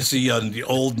deal like you see on the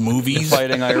old movies. The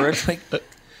Fighting Irish.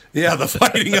 Yeah, the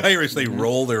Fighting Irish, they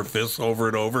roll their fists over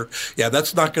and over. Yeah,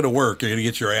 that's not going to work. You're going to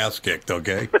get your ass kicked,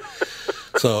 okay?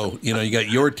 So, you got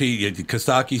your team,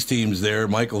 Kostaki's team's there,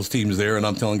 Michael's team's there, and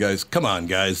I'm telling guys, come on,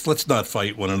 guys, let's not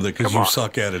fight one another because you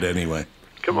suck at it anyway.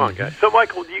 Come on, guys. So,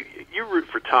 Michael, you root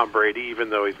for Tom Brady even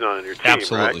though he's not on your team,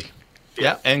 Absolutely. right?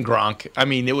 Yeah, and Gronk. I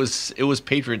mean, it was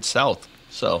Patriots South.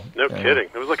 So No kidding.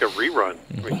 It was like a rerun.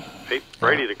 I mean,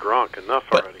 Brady to Gronk, enough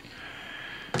already.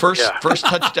 First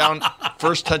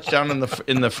touchdown in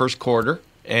the first quarter,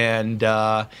 and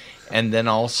then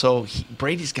also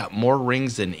Brady's got more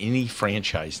rings than any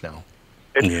franchise now.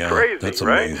 It's crazy, that's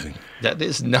right? amazing. That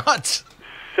is nuts.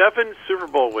 7 Super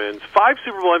Bowl wins, 5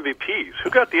 Super Bowl MVPs. Who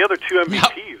got the other 2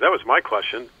 MVPs? That was my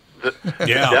question. The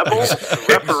Devils, the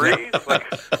referees.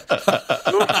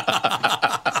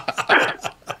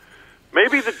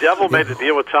 Maybe the devil made the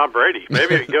deal with Tom Brady.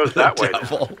 Maybe it goes that way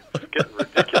now. It's getting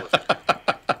ridiculous.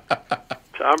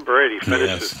 Tom Brady finished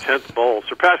Yes. his 10th bowl,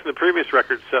 surpassing the previous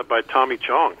record set by Tommy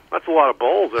Chong. That's a lot of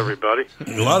bowls, everybody.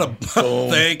 A lot of.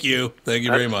 Thank you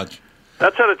very much.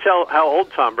 That's how to tell how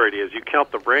old Tom Brady is. You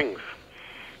count the rings.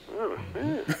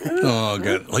 Oh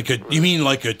God! You mean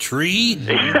like a tree?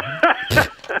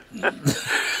 The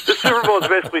Super Bowl is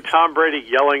basically Tom Brady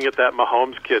yelling at that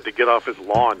Mahomes kid to get off his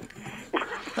lawn.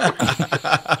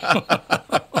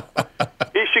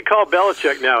 He should call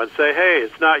Belichick now and say, "Hey,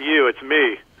 it's not you, it's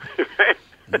me."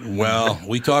 Well,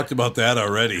 we talked about that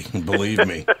already. Believe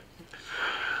me.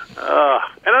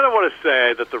 And I don't want to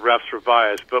say that the refs were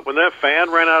biased, but when that fan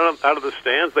ran out of the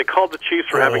stands, they called the Chiefs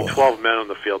for having 12 men on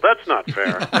the field. That's not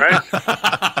fair, right?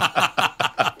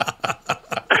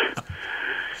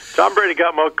 Tom Brady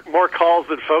got more calls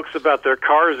than folks about their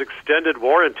car's extended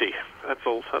warranty. That's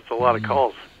a lot of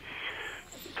calls.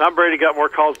 Tom Brady got more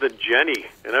calls than Jenny,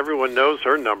 and everyone knows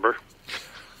her number.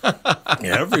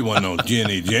 Yeah, everyone knows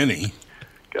Jenny.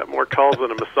 Got more calls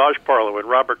than a massage parlor when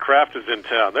Robert Kraft is in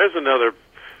town. There's another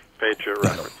Patriot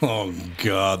reference. Oh,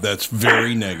 God, that's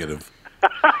very negative.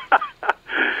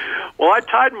 Well, I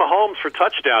tied Mahomes for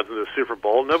touchdowns in the Super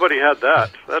Bowl. Nobody had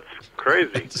that. That's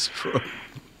crazy. That's true.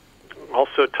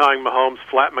 Also tying Mahomes,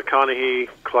 Flat McConaughey,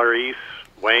 Clarice,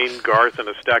 Wayne, Garth, and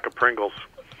a stack of Pringles.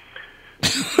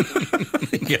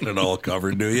 You get it all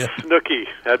covered, do you? Snooki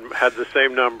had the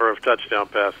same number of touchdown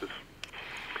passes.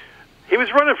 He was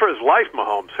running for his life,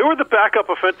 Mahomes. Who are the backup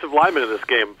offensive linemen in this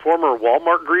game? Former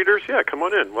Walmart greeters? Yeah, come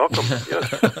on in. Welcome. Yes.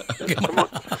 Come on.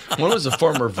 One was a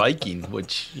former Viking,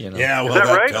 which, you know. Yeah, well, that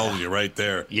that right? tells you right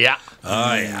there. Yeah.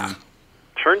 Oh, yeah.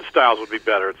 Turnstiles would be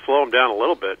better. It'd slow him down a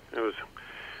little bit. It was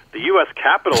the U.S.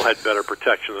 Capitol had better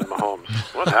protection than Mahomes.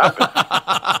 What happened?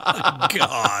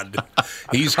 God.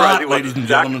 He's Surprised hot, he ladies wasn't and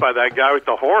sacked gentlemen. by that guy with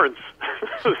the horns.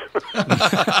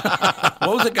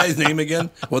 What was that guy's name again?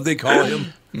 What'd they call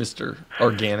him? Mr.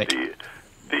 Organic.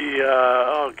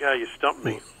 Oh, God, you stumped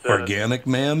me. The Organic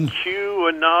Man?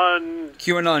 Shaman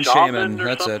QAnon shaman. or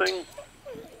That's something? it.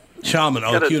 Shaman.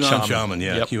 Oh, Got a QAnon shaman. Shaman.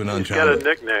 Yeah, Yep. QAnon He's got a Shaman.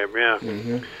 nickname,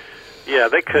 yeah. Yeah,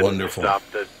 they couldn't Wonderful. stop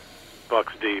the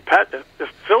Bucks D.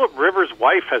 Philip Rivers'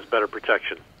 wife has better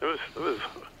protection. It was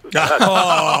bad.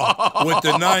 Oh, with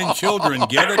the 9 children.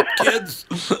 Get it, kids?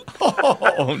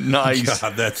 Oh, nice.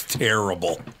 God, that's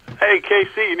terrible. Hey,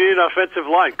 KC, you need an offensive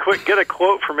line. Quick, get a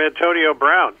quote from Antonio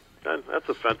Brown. That's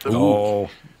offensive. Oh,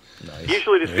 nice.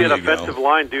 Usually to see There an you go. offensive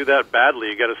line do that badly,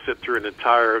 you got to sit through an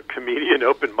entire comedian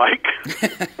open mic.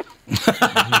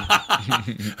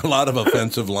 A lot of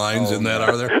offensive lines in that,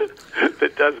 are there?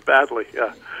 That does badly,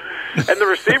 yeah. And the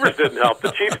receivers didn't help.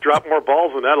 The Chiefs dropped more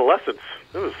balls than adolescents.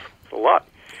 It was a lot.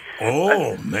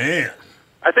 Oh, man.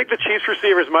 I think the Chiefs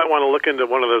receivers might want to look into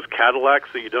one of those Cadillacs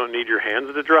that you don't need your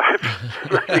hands to drive.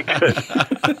 That'd be good.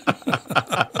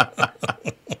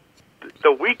 The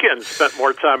Weeknd spent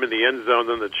more time in the end zone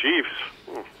than the Chiefs.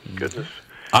 Oh, goodness.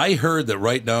 I heard that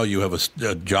right now you have a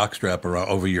jockstrap around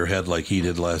over your head like he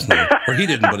did last night. Or he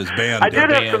didn't, but his band I did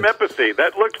did. have some empathy.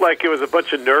 That looked like it was a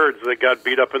bunch of nerds that got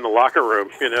beat up in the locker room,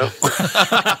 you know?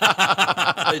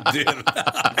 It did.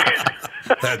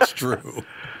 That's true.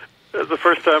 It was the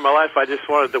first time in my life I just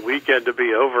wanted the weekend to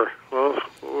be over. Oh.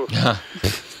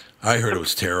 I heard it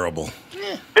was terrible.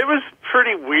 It was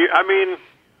pretty weird. I mean,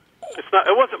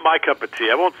 it wasn't my cup of tea.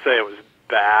 I won't say it was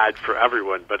bad for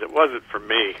everyone, but it wasn't for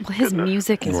me. Well, his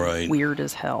music is Right. weird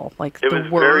as hell. Like It the was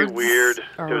very words weird.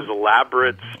 are- It was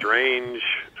elaborate, strange.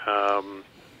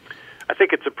 I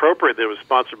think it's appropriate that it was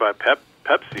sponsored by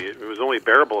Pepsi. It was only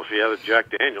bearable if you had a Jack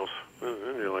Daniels. And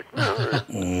you're like, oh, all right.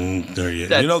 There you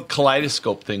That know.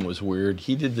 kaleidoscope thing was weird.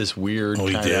 He did this weird Oh,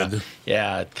 he kinda, did?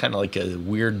 Yeah, kind of like a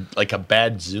weird, like a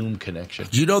bad Zoom connection.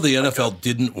 Do you know the NFL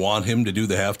didn't want him to do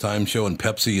the halftime show, and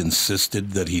Pepsi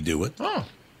insisted that he do it? Oh,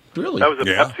 really? That was a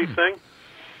Yeah. Pepsi thing?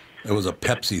 It was a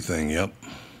Pepsi thing. Yep.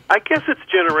 I guess it's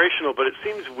generational, but it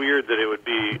seems weird that it would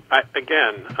be. I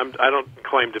don't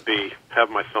claim to have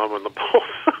my thumb on the pulse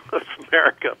of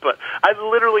America, but I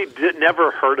literally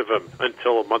never heard of him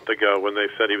until a month ago when they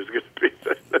said he was going to be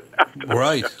the halftime.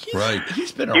 Right. Right.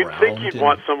 He's been You'd around. think you'd and-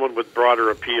 want someone with broader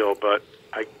appeal, but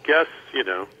I guess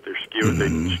they're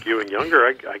skewing younger.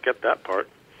 I get that part.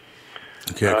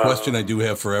 Okay. A question I do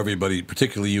have for everybody,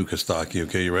 particularly you, Kostaki.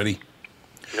 Okay, you ready?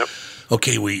 Yep.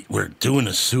 Okay, we're doing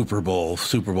a Super Bowl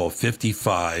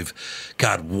 55.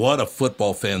 God, what a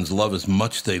football fans love as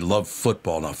much they love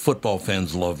football. Now, football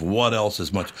fans love what else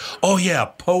as much? Oh, yeah,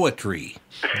 poetry.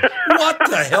 What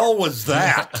the hell was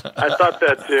that? I thought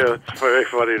that too. It's very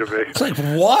funny to me. It's like,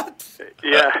 what?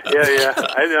 Yeah.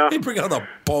 I know. They bring out a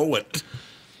poet.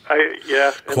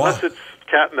 Unless it's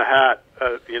Cat in the Hat.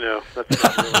 That's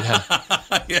not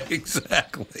really. Yeah,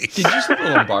 exactly. Did you see the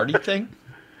Lombardi thing?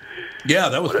 Yeah,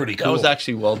 that was pretty cool. That was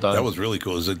actually well done. That was really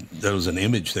cool. That was an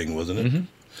image thing, wasn't it? Mm-hmm.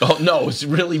 Oh, no, it was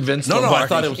really Vince Lombardi. No, I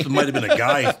thought it might have been a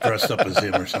guy dressed up as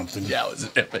him or something. Yeah, it was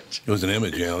an image. It was an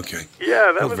image, yeah, okay.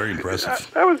 Yeah, that was very impressive.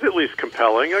 That was at least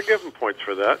compelling. I give him points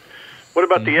for that. What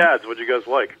about the ads? What did you guys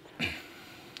like?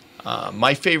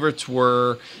 My favorites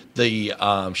were the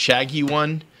Shaggy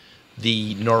one,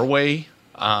 the Norway,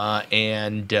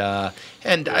 and I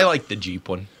like the Jeep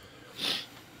one.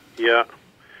 Yeah.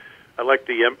 I like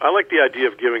the idea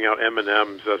of giving out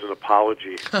M&Ms as an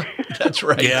apology. That's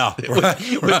right. Yeah, with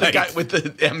the guy with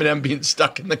the M&M being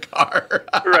stuck in the car.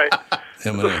 Right. It's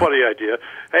a funny idea.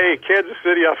 Hey, Kansas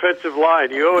City offensive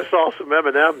line, you owe us all some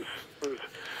M&Ms.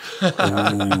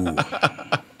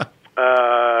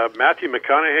 Matthew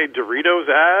McConaughey Doritos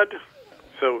ad.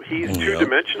 So he's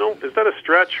two-dimensional. Is that a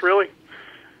stretch, really?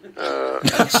 Very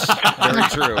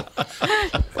true.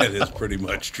 That is pretty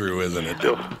much true, isn't it?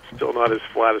 Still not his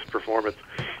flattest performance.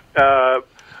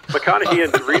 McConaughey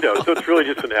and Doritos. So it's really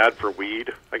just an ad for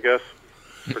weed, I guess.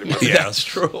 Pretty much. Yes. That's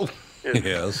true.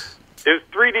 Yes. It was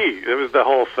 3D. It was the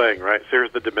whole thing, right? So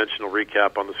here's the dimensional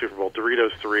recap on the Super Bowl.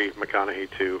 Doritos 3, McConaughey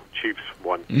 2, Chiefs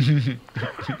 1.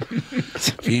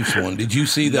 Chiefs 1. Did you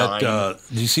see that?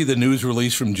 Did you see the news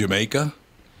release from Jamaica?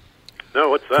 No,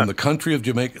 what's that? From the country of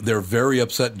Jamaica. They're very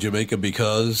upset in Jamaica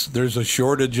because there's a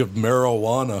shortage of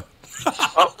marijuana.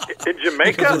 Oh, in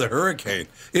Jamaica? Because of the hurricane.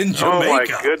 In Jamaica. Oh, my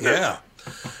goodness. Yeah.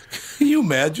 Can you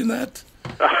imagine that?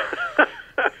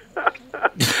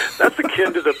 That's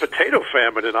akin to the potato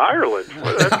famine in Ireland.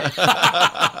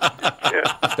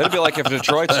 That'd be like if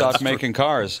Detroit stopped making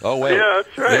cars. Oh, wait. Yeah,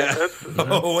 that's right. Yeah.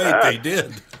 Oh, wait, they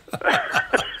did.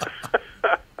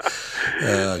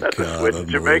 That's when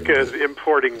Jamaica is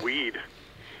importing weed.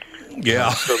 Yeah,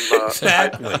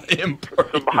 exactly. Some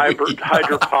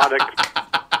hydroponic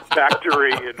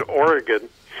factory in Oregon.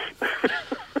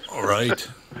 All right.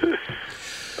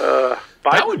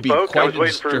 That would be spoke. I quite was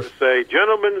waiting for him to say,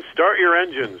 "Gentlemen, start your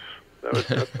engines."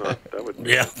 That would.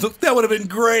 Yeah, that would have been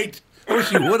great. I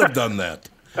wish you would have done that.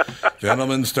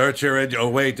 Gentlemen, start your engine. Oh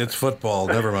wait, it's football.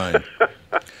 Never mind.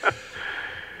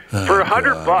 For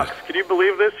 $100, can you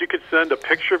believe this? You could send a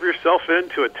picture of yourself in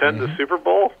to attend the Super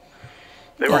Bowl.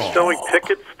 They were selling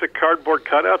tickets to cardboard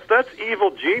cutouts. That's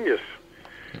evil genius.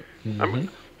 I'm going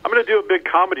to do a big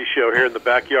comedy show here in the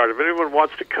backyard. If anyone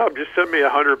wants to come, just send me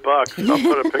 $100. I'll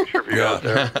put a picture of you out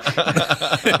there.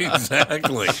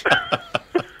 Exactly.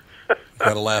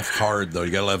 Got to laugh hard, though.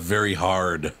 You got to laugh very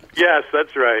hard. Yes,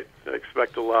 that's right. I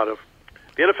expect a lot of.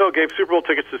 The NFL gave Super Bowl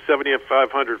tickets to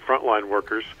 7,500 frontline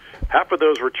workers. Half of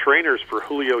those were trainers for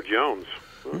Julio Jones.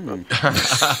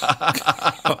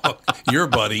 Your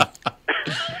buddy.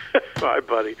 My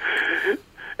buddy.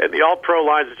 And the All-Pro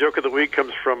Lines joke of the week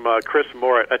comes from Chris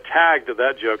Morit, a tag to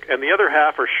that joke. And the other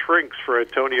half are shrinks for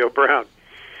Antonio Brown.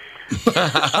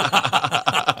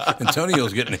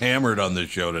 Antonio's getting hammered on this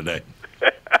show today.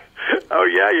 Oh,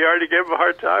 yeah? You already gave him a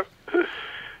hard time?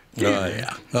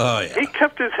 Oh, yeah. He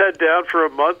kept his head down for a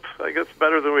month. I guess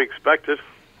better than we expected.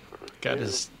 Got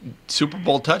his Super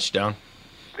Bowl touchdown.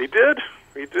 He did.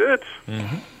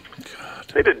 Mm-hmm. God.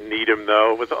 They didn't need him,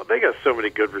 though. They got so many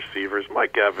good receivers.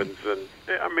 Mike Evans. And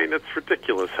I mean, it's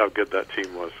ridiculous how good that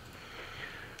team was.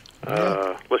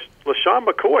 LaShawn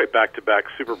McCoy, back-to-back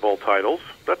Super Bowl titles.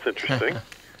 That's interesting.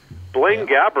 Blaine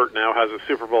Gabbert now has a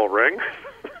Super Bowl ring.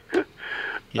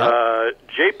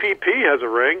 JPP has a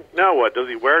ring. Now what? Does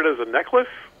he wear it as a necklace?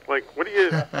 Like, what do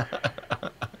you...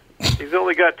 He's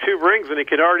only got 2 rings, and he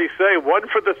can already say, one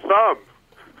for the thumb.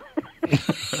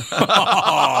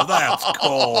 Oh, that's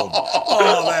cold.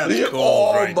 Oh, that's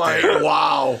cold right there.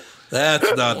 Wow.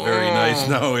 That's not very nice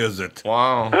now, is it?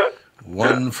 Wow.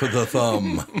 One for the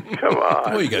thumb. Come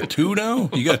on. Oh, you got 2 now?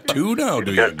 You got 2 now,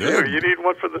 do you? Good. You need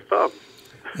one for the thumb.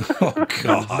 Oh,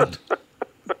 God.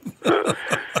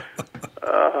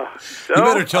 You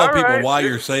better tell people why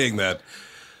you're saying that,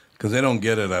 because they don't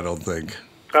get it, I don't think.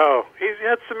 Oh, he's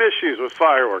had some issues with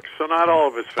fireworks, so not all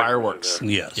of his fireworks.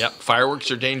 Yes. Yep.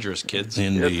 Fireworks are dangerous, kids.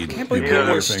 Indeed. I can't believe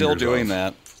people are still doing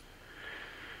that.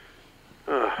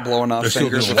 Blowing off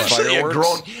fingers with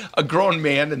fireworks. A grown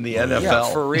man in the NFL. Yeah,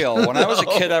 for real. When I was a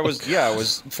kid, I was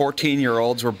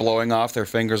 14-year-olds were blowing off their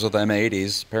fingers with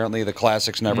M80s. Apparently, the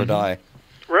classics never die.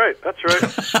 Right, that's right.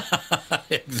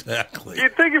 Exactly.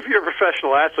 You'd think if you're a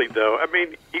professional athlete, though, I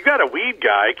mean, you got a weed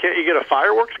guy. Can't you get a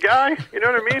fireworks guy? You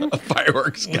know what I mean? A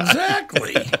fireworks guy.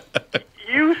 Exactly.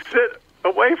 You sit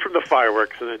away from the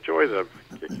fireworks and enjoy them.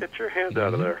 Get your hand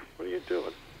out of there. What are you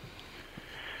doing?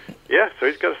 Yeah, so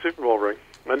he's got a Super Bowl ring.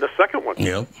 And the second one.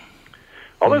 Yep.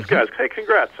 All those guys, hey,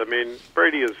 congrats. I mean,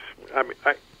 Brady is, I'm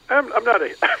not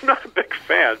a big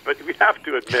fan, but we have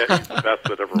to admit he's the best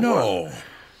that ever was.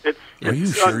 Are you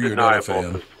sure you're not a undeniable fan?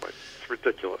 at this point. It's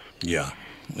ridiculous. Yeah,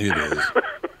 it is.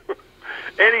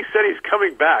 And he said he's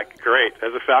coming back. Great,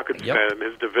 as a Falcons Yep. fan in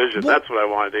his division. That's what I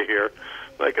wanted to hear.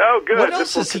 Like, oh, good. What this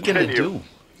else will is he going to continue. do?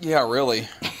 Yeah, really.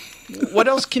 What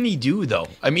else can he do, though?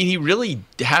 I mean, he really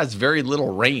has very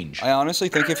little range. I honestly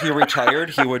think if he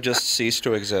retired, he would just cease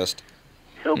to exist.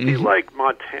 He'll be like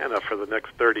Montana for the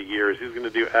next 30 years. He's going to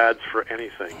do ads for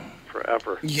anything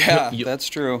forever. Yeah, You- that's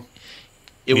true.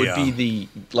 It would Yeah. be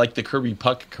like the Kirby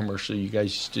Puckett commercial you guys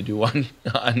used to do on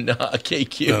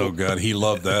KQ. Oh God, he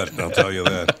loved that. I'll tell you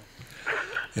that.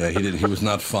 Yeah, he did. He was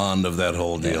not fond of that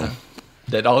whole deal.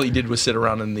 That all he did was sit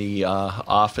around in the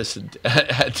office and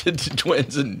at the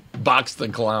Twins and box the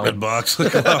clown. Red box the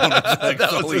clown. That's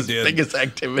That all was he his did. biggest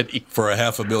activity. For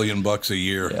 $500 million a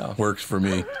year, Yeah. works for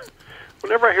me.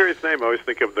 Whenever I hear his name, I always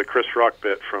think of the Chris Rock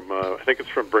bit from, I think it's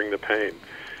from Bring the Pain,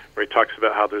 where he talks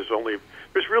about how there's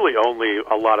really only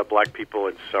a lot of black people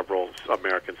in several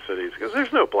American cities, because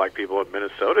there's no black people in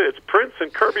Minnesota. It's Prince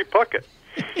and Kirby Puckett.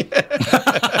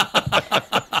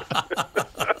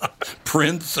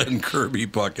 Prince and Kirby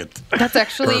Puckett. That's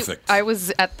actually, Perfect. I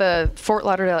was at the Fort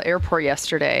Lauderdale airport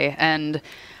yesterday, and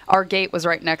our gate was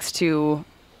right next to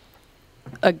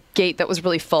a gate that was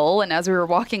really full. And as we were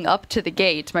walking up to the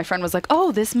gate, my friend was like,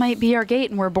 oh, this might be our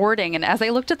gate, and we're boarding. And as I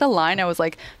looked at the line, I was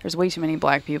like, there's way too many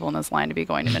black people in this line to be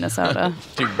going to Minnesota.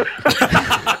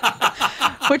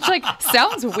 Which, like,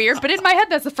 sounds weird, but in my head,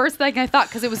 that's the first thing I thought,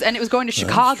 because it was going to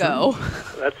Chicago.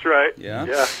 That's right. Yeah.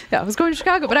 Yeah, I was going to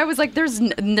Chicago, but I was like, there's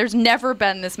never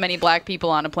been this many black people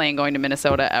on a plane going to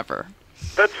Minnesota ever.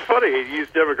 That's funny. You use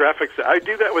demographics. I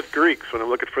do that with Greeks when I'm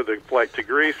looking for the flight to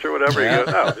Greece or whatever. You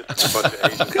go, oh, this is a bunch of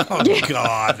Asians. Oh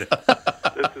God, This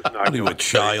is not what are you, a going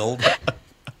child?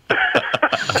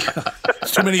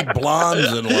 There's too many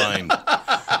blondes in line.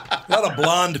 A lot of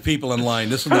blonde people in line.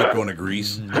 This is not going to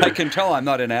Greece. I can tell I'm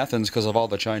not in Athens because of all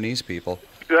the Chinese people.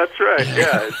 That's right.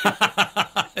 Yeah.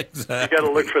 Exactly. You got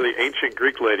to look for the ancient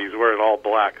Greek ladies wearing all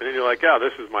black, and then you're like, oh,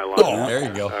 this is my line. Oh, There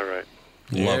you go. All right.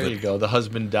 Love There it. you go. The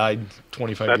husband died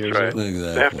 25 That's years right. ago.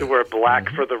 Exactly. They have to wear black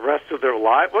for the rest of their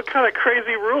life. What kind of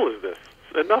crazy rule is this?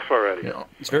 Enough already. You know,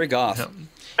 It's very goth.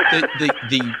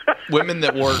 the women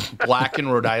that wore black in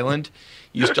Rhode Island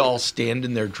used to all stand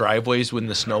in their driveways when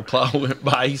the snowplow went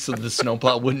by, so the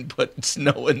snowplow wouldn't put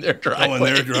snow in their driveway. Oh,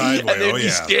 in their driveway. And they'd Oh, be yeah.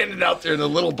 standing out there in a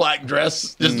little black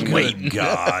dress, just waiting. Good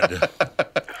God.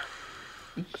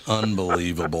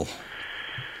 Unbelievable.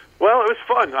 Well, it was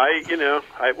fun. I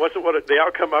wasn't the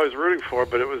outcome I was rooting for,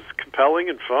 but it was compelling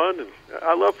and fun, and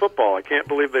I love football. I can't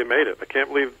believe they made it. I can't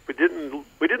believe we didn't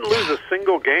lose a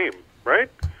single game. Right?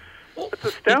 It's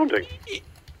astounding.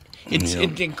 It's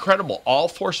incredible. All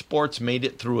four sports made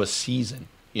it through a season,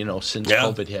 since Yeah,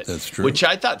 COVID hit. that's true. Which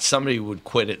I thought somebody would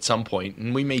quit at some point,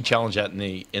 and we may challenge that in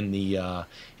the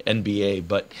NBA.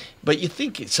 But you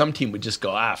think some team would just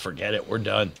go, forget it, we're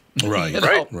done. Right. You know?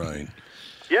 Right. Right.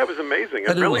 Yeah, it was amazing.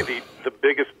 I And do really, love- the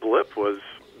biggest blip was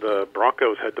the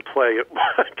Broncos had to play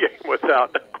a game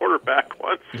without a quarterback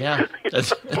once. Yeah.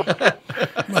 That's,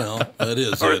 Well, that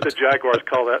is Or as the it. Jaguars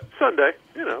call that, Sunday.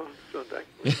 Sunday.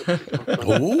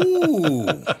 Ooh.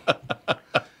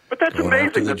 But that's Going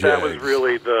after amazing the that was Jags.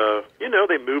 really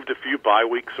they moved a few bye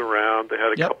weeks around. They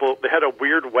had they had a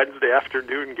weird Wednesday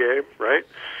afternoon game, right?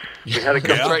 They had a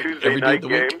couple Yeah. Right. Tuesday Every day night of the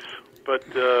week. games, but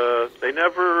they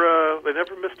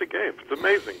never missed a game. It's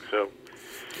amazing. So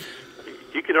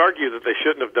you could argue that they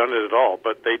shouldn't have done it at all,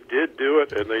 but they did do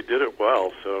it, and they did it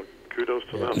well. So kudos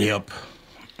to them. Yep.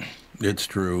 It's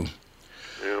true.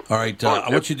 Yeah. All right. Fun. I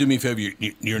want you to do me a favor.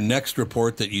 Your next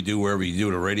report that you do, wherever you do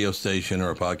it, a radio station or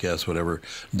a podcast, whatever,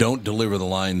 don't deliver the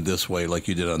line this way like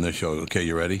you did on this show. Okay,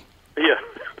 you ready? Yeah.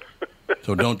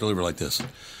 So don't deliver like this.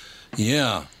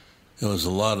 Yeah, it was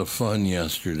a lot of fun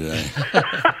yesterday.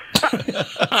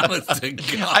 Honest to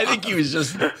God. I think he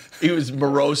was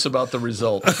morose about the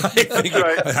result. I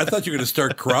thought you were going to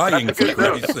start crying, That's for a good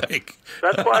note. Christ's sake.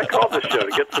 That's why I called the show,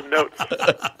 to get some notes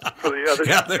for the other,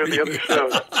 Yeah, there for the you other go.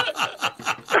 shows.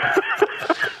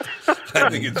 I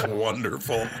think it's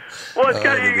wonderful. Well, it's I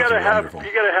got, think you it's gotta wonderful.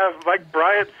 have Mike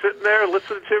Bryant sitting there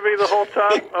listening to me the whole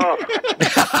time. Oh,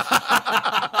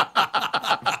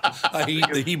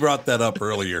 He brought that up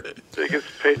earlier. biggest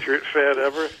Patriot fan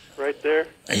ever, right there.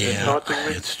 Yeah, taunting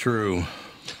me. it's true.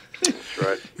 That's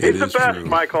right. It He's the is best, true.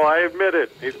 Michael. I admit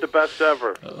it. He's the best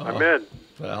ever. I'm in.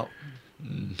 Well,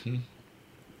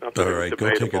 Not that All it's right, go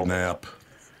take a debatable. nap.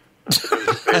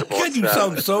 Debatable. God, you It's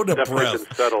sound so definitely depressed.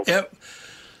 been settled. Yep.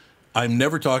 I'm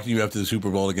never talking to you after the Super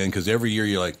Bowl again because every year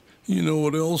you're like, you know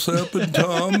what else happened,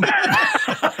 Tom?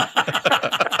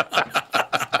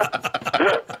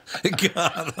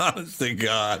 God, honest to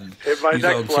God. In my I'm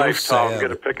next so lifetime, I'm sad. going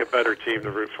to pick a better team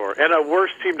to root for. And a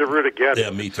worse team to root against. Yeah,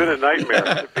 me It's too. been a nightmare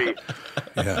to be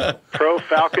Yeah.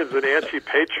 pro-Falcons and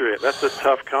anti-Patriot. That's a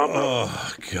tough combo.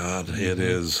 Oh, God, it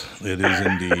is. It is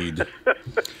indeed.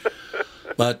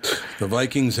 But the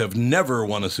Vikings have never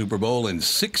won a Super Bowl in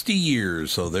 60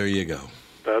 years, so there you go.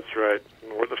 That's right.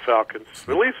 We're the Falcons.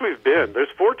 At least we've been. There's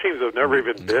 4 teams that have never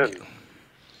even been.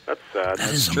 That's sad.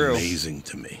 That is true. amazing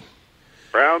to me.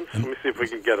 Browns, let me see if we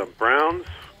can get them. Browns,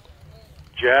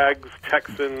 Jags,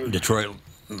 Texans, Detroit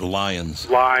Lions.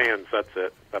 Lions. That's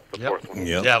it. That's the Yep. fourth one.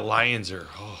 Yep. Yeah, Lions are.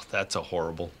 Oh, that's a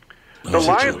horrible. The Those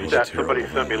are Lions terrible, stat somebody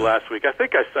terrible, sent me man. last week. I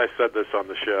think I said this on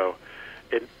the show.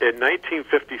 In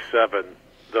 1957,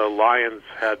 the Lions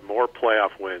had more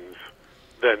playoff wins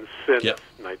than since Yep.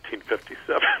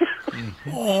 1957.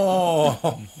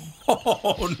 Oh,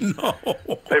 no.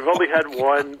 They've only had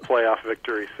one playoff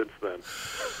victory since then.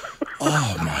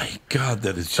 Oh, my God,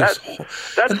 that is just...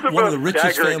 That's and the one of most the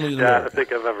richest staggering families in the stat I world.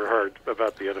 think I've ever heard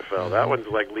about the NFL. That one's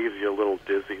like leaves you a little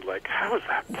dizzy. Like, how is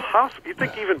that possible? You'd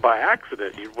think even by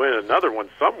accident you'd win another one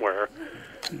somewhere.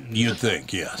 You'd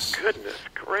think, yes. Goodness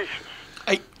gracious.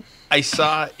 I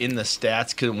saw in the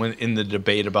stats, cause when in the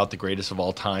debate about the greatest of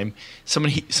all time,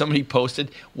 somebody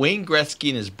posted Wayne Gretzky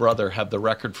and his brother have the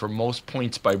record for most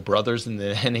points by brothers in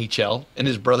the NHL, and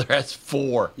his brother has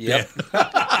 4. Yep.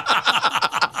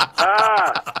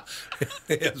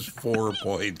 He has 4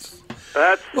 points.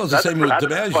 That's Well, it's the same with that's a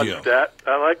fun DiMaggio. stat.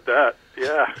 I like that.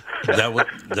 Yeah.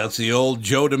 That's the old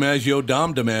Joe DiMaggio,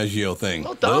 Dom DiMaggio thing.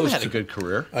 Well, Dom Those had a two- good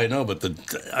career. I know, but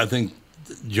I think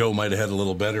Joe might have had a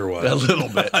little better one. A little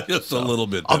bit. Just a little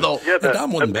bit better. Although- Yeah, But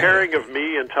Dom the wasn't bad. pairing of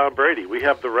me and Tom Brady, we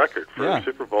have the record for Yeah.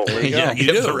 Super Bowl. Yeah, You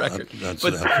you have do. the record. That's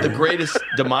But the greatest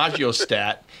DiMaggio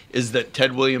stat is that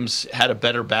Ted Williams had a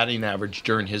better batting average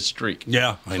during his streak.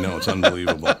 Yeah, I know. It's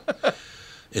unbelievable.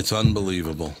 It's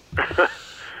unbelievable.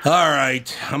 All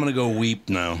right. I'm going to go weep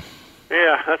now.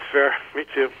 Yeah, that's fair. Me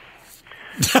too.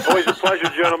 Always a pleasure,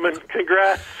 gentlemen.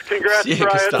 Congrats, See ya,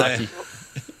 Brian. Kostaki.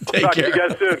 Take Talk to care. you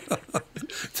guys soon.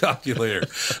 Talk to you later.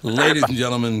 Ladies and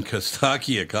gentlemen,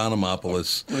 Kostaki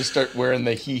Economopoulos. I'm going to start wearing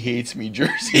the He Hates Me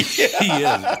jersey. He is.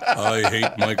 I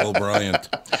hate Michael Bryant.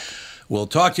 We'll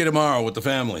talk to you tomorrow with the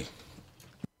family.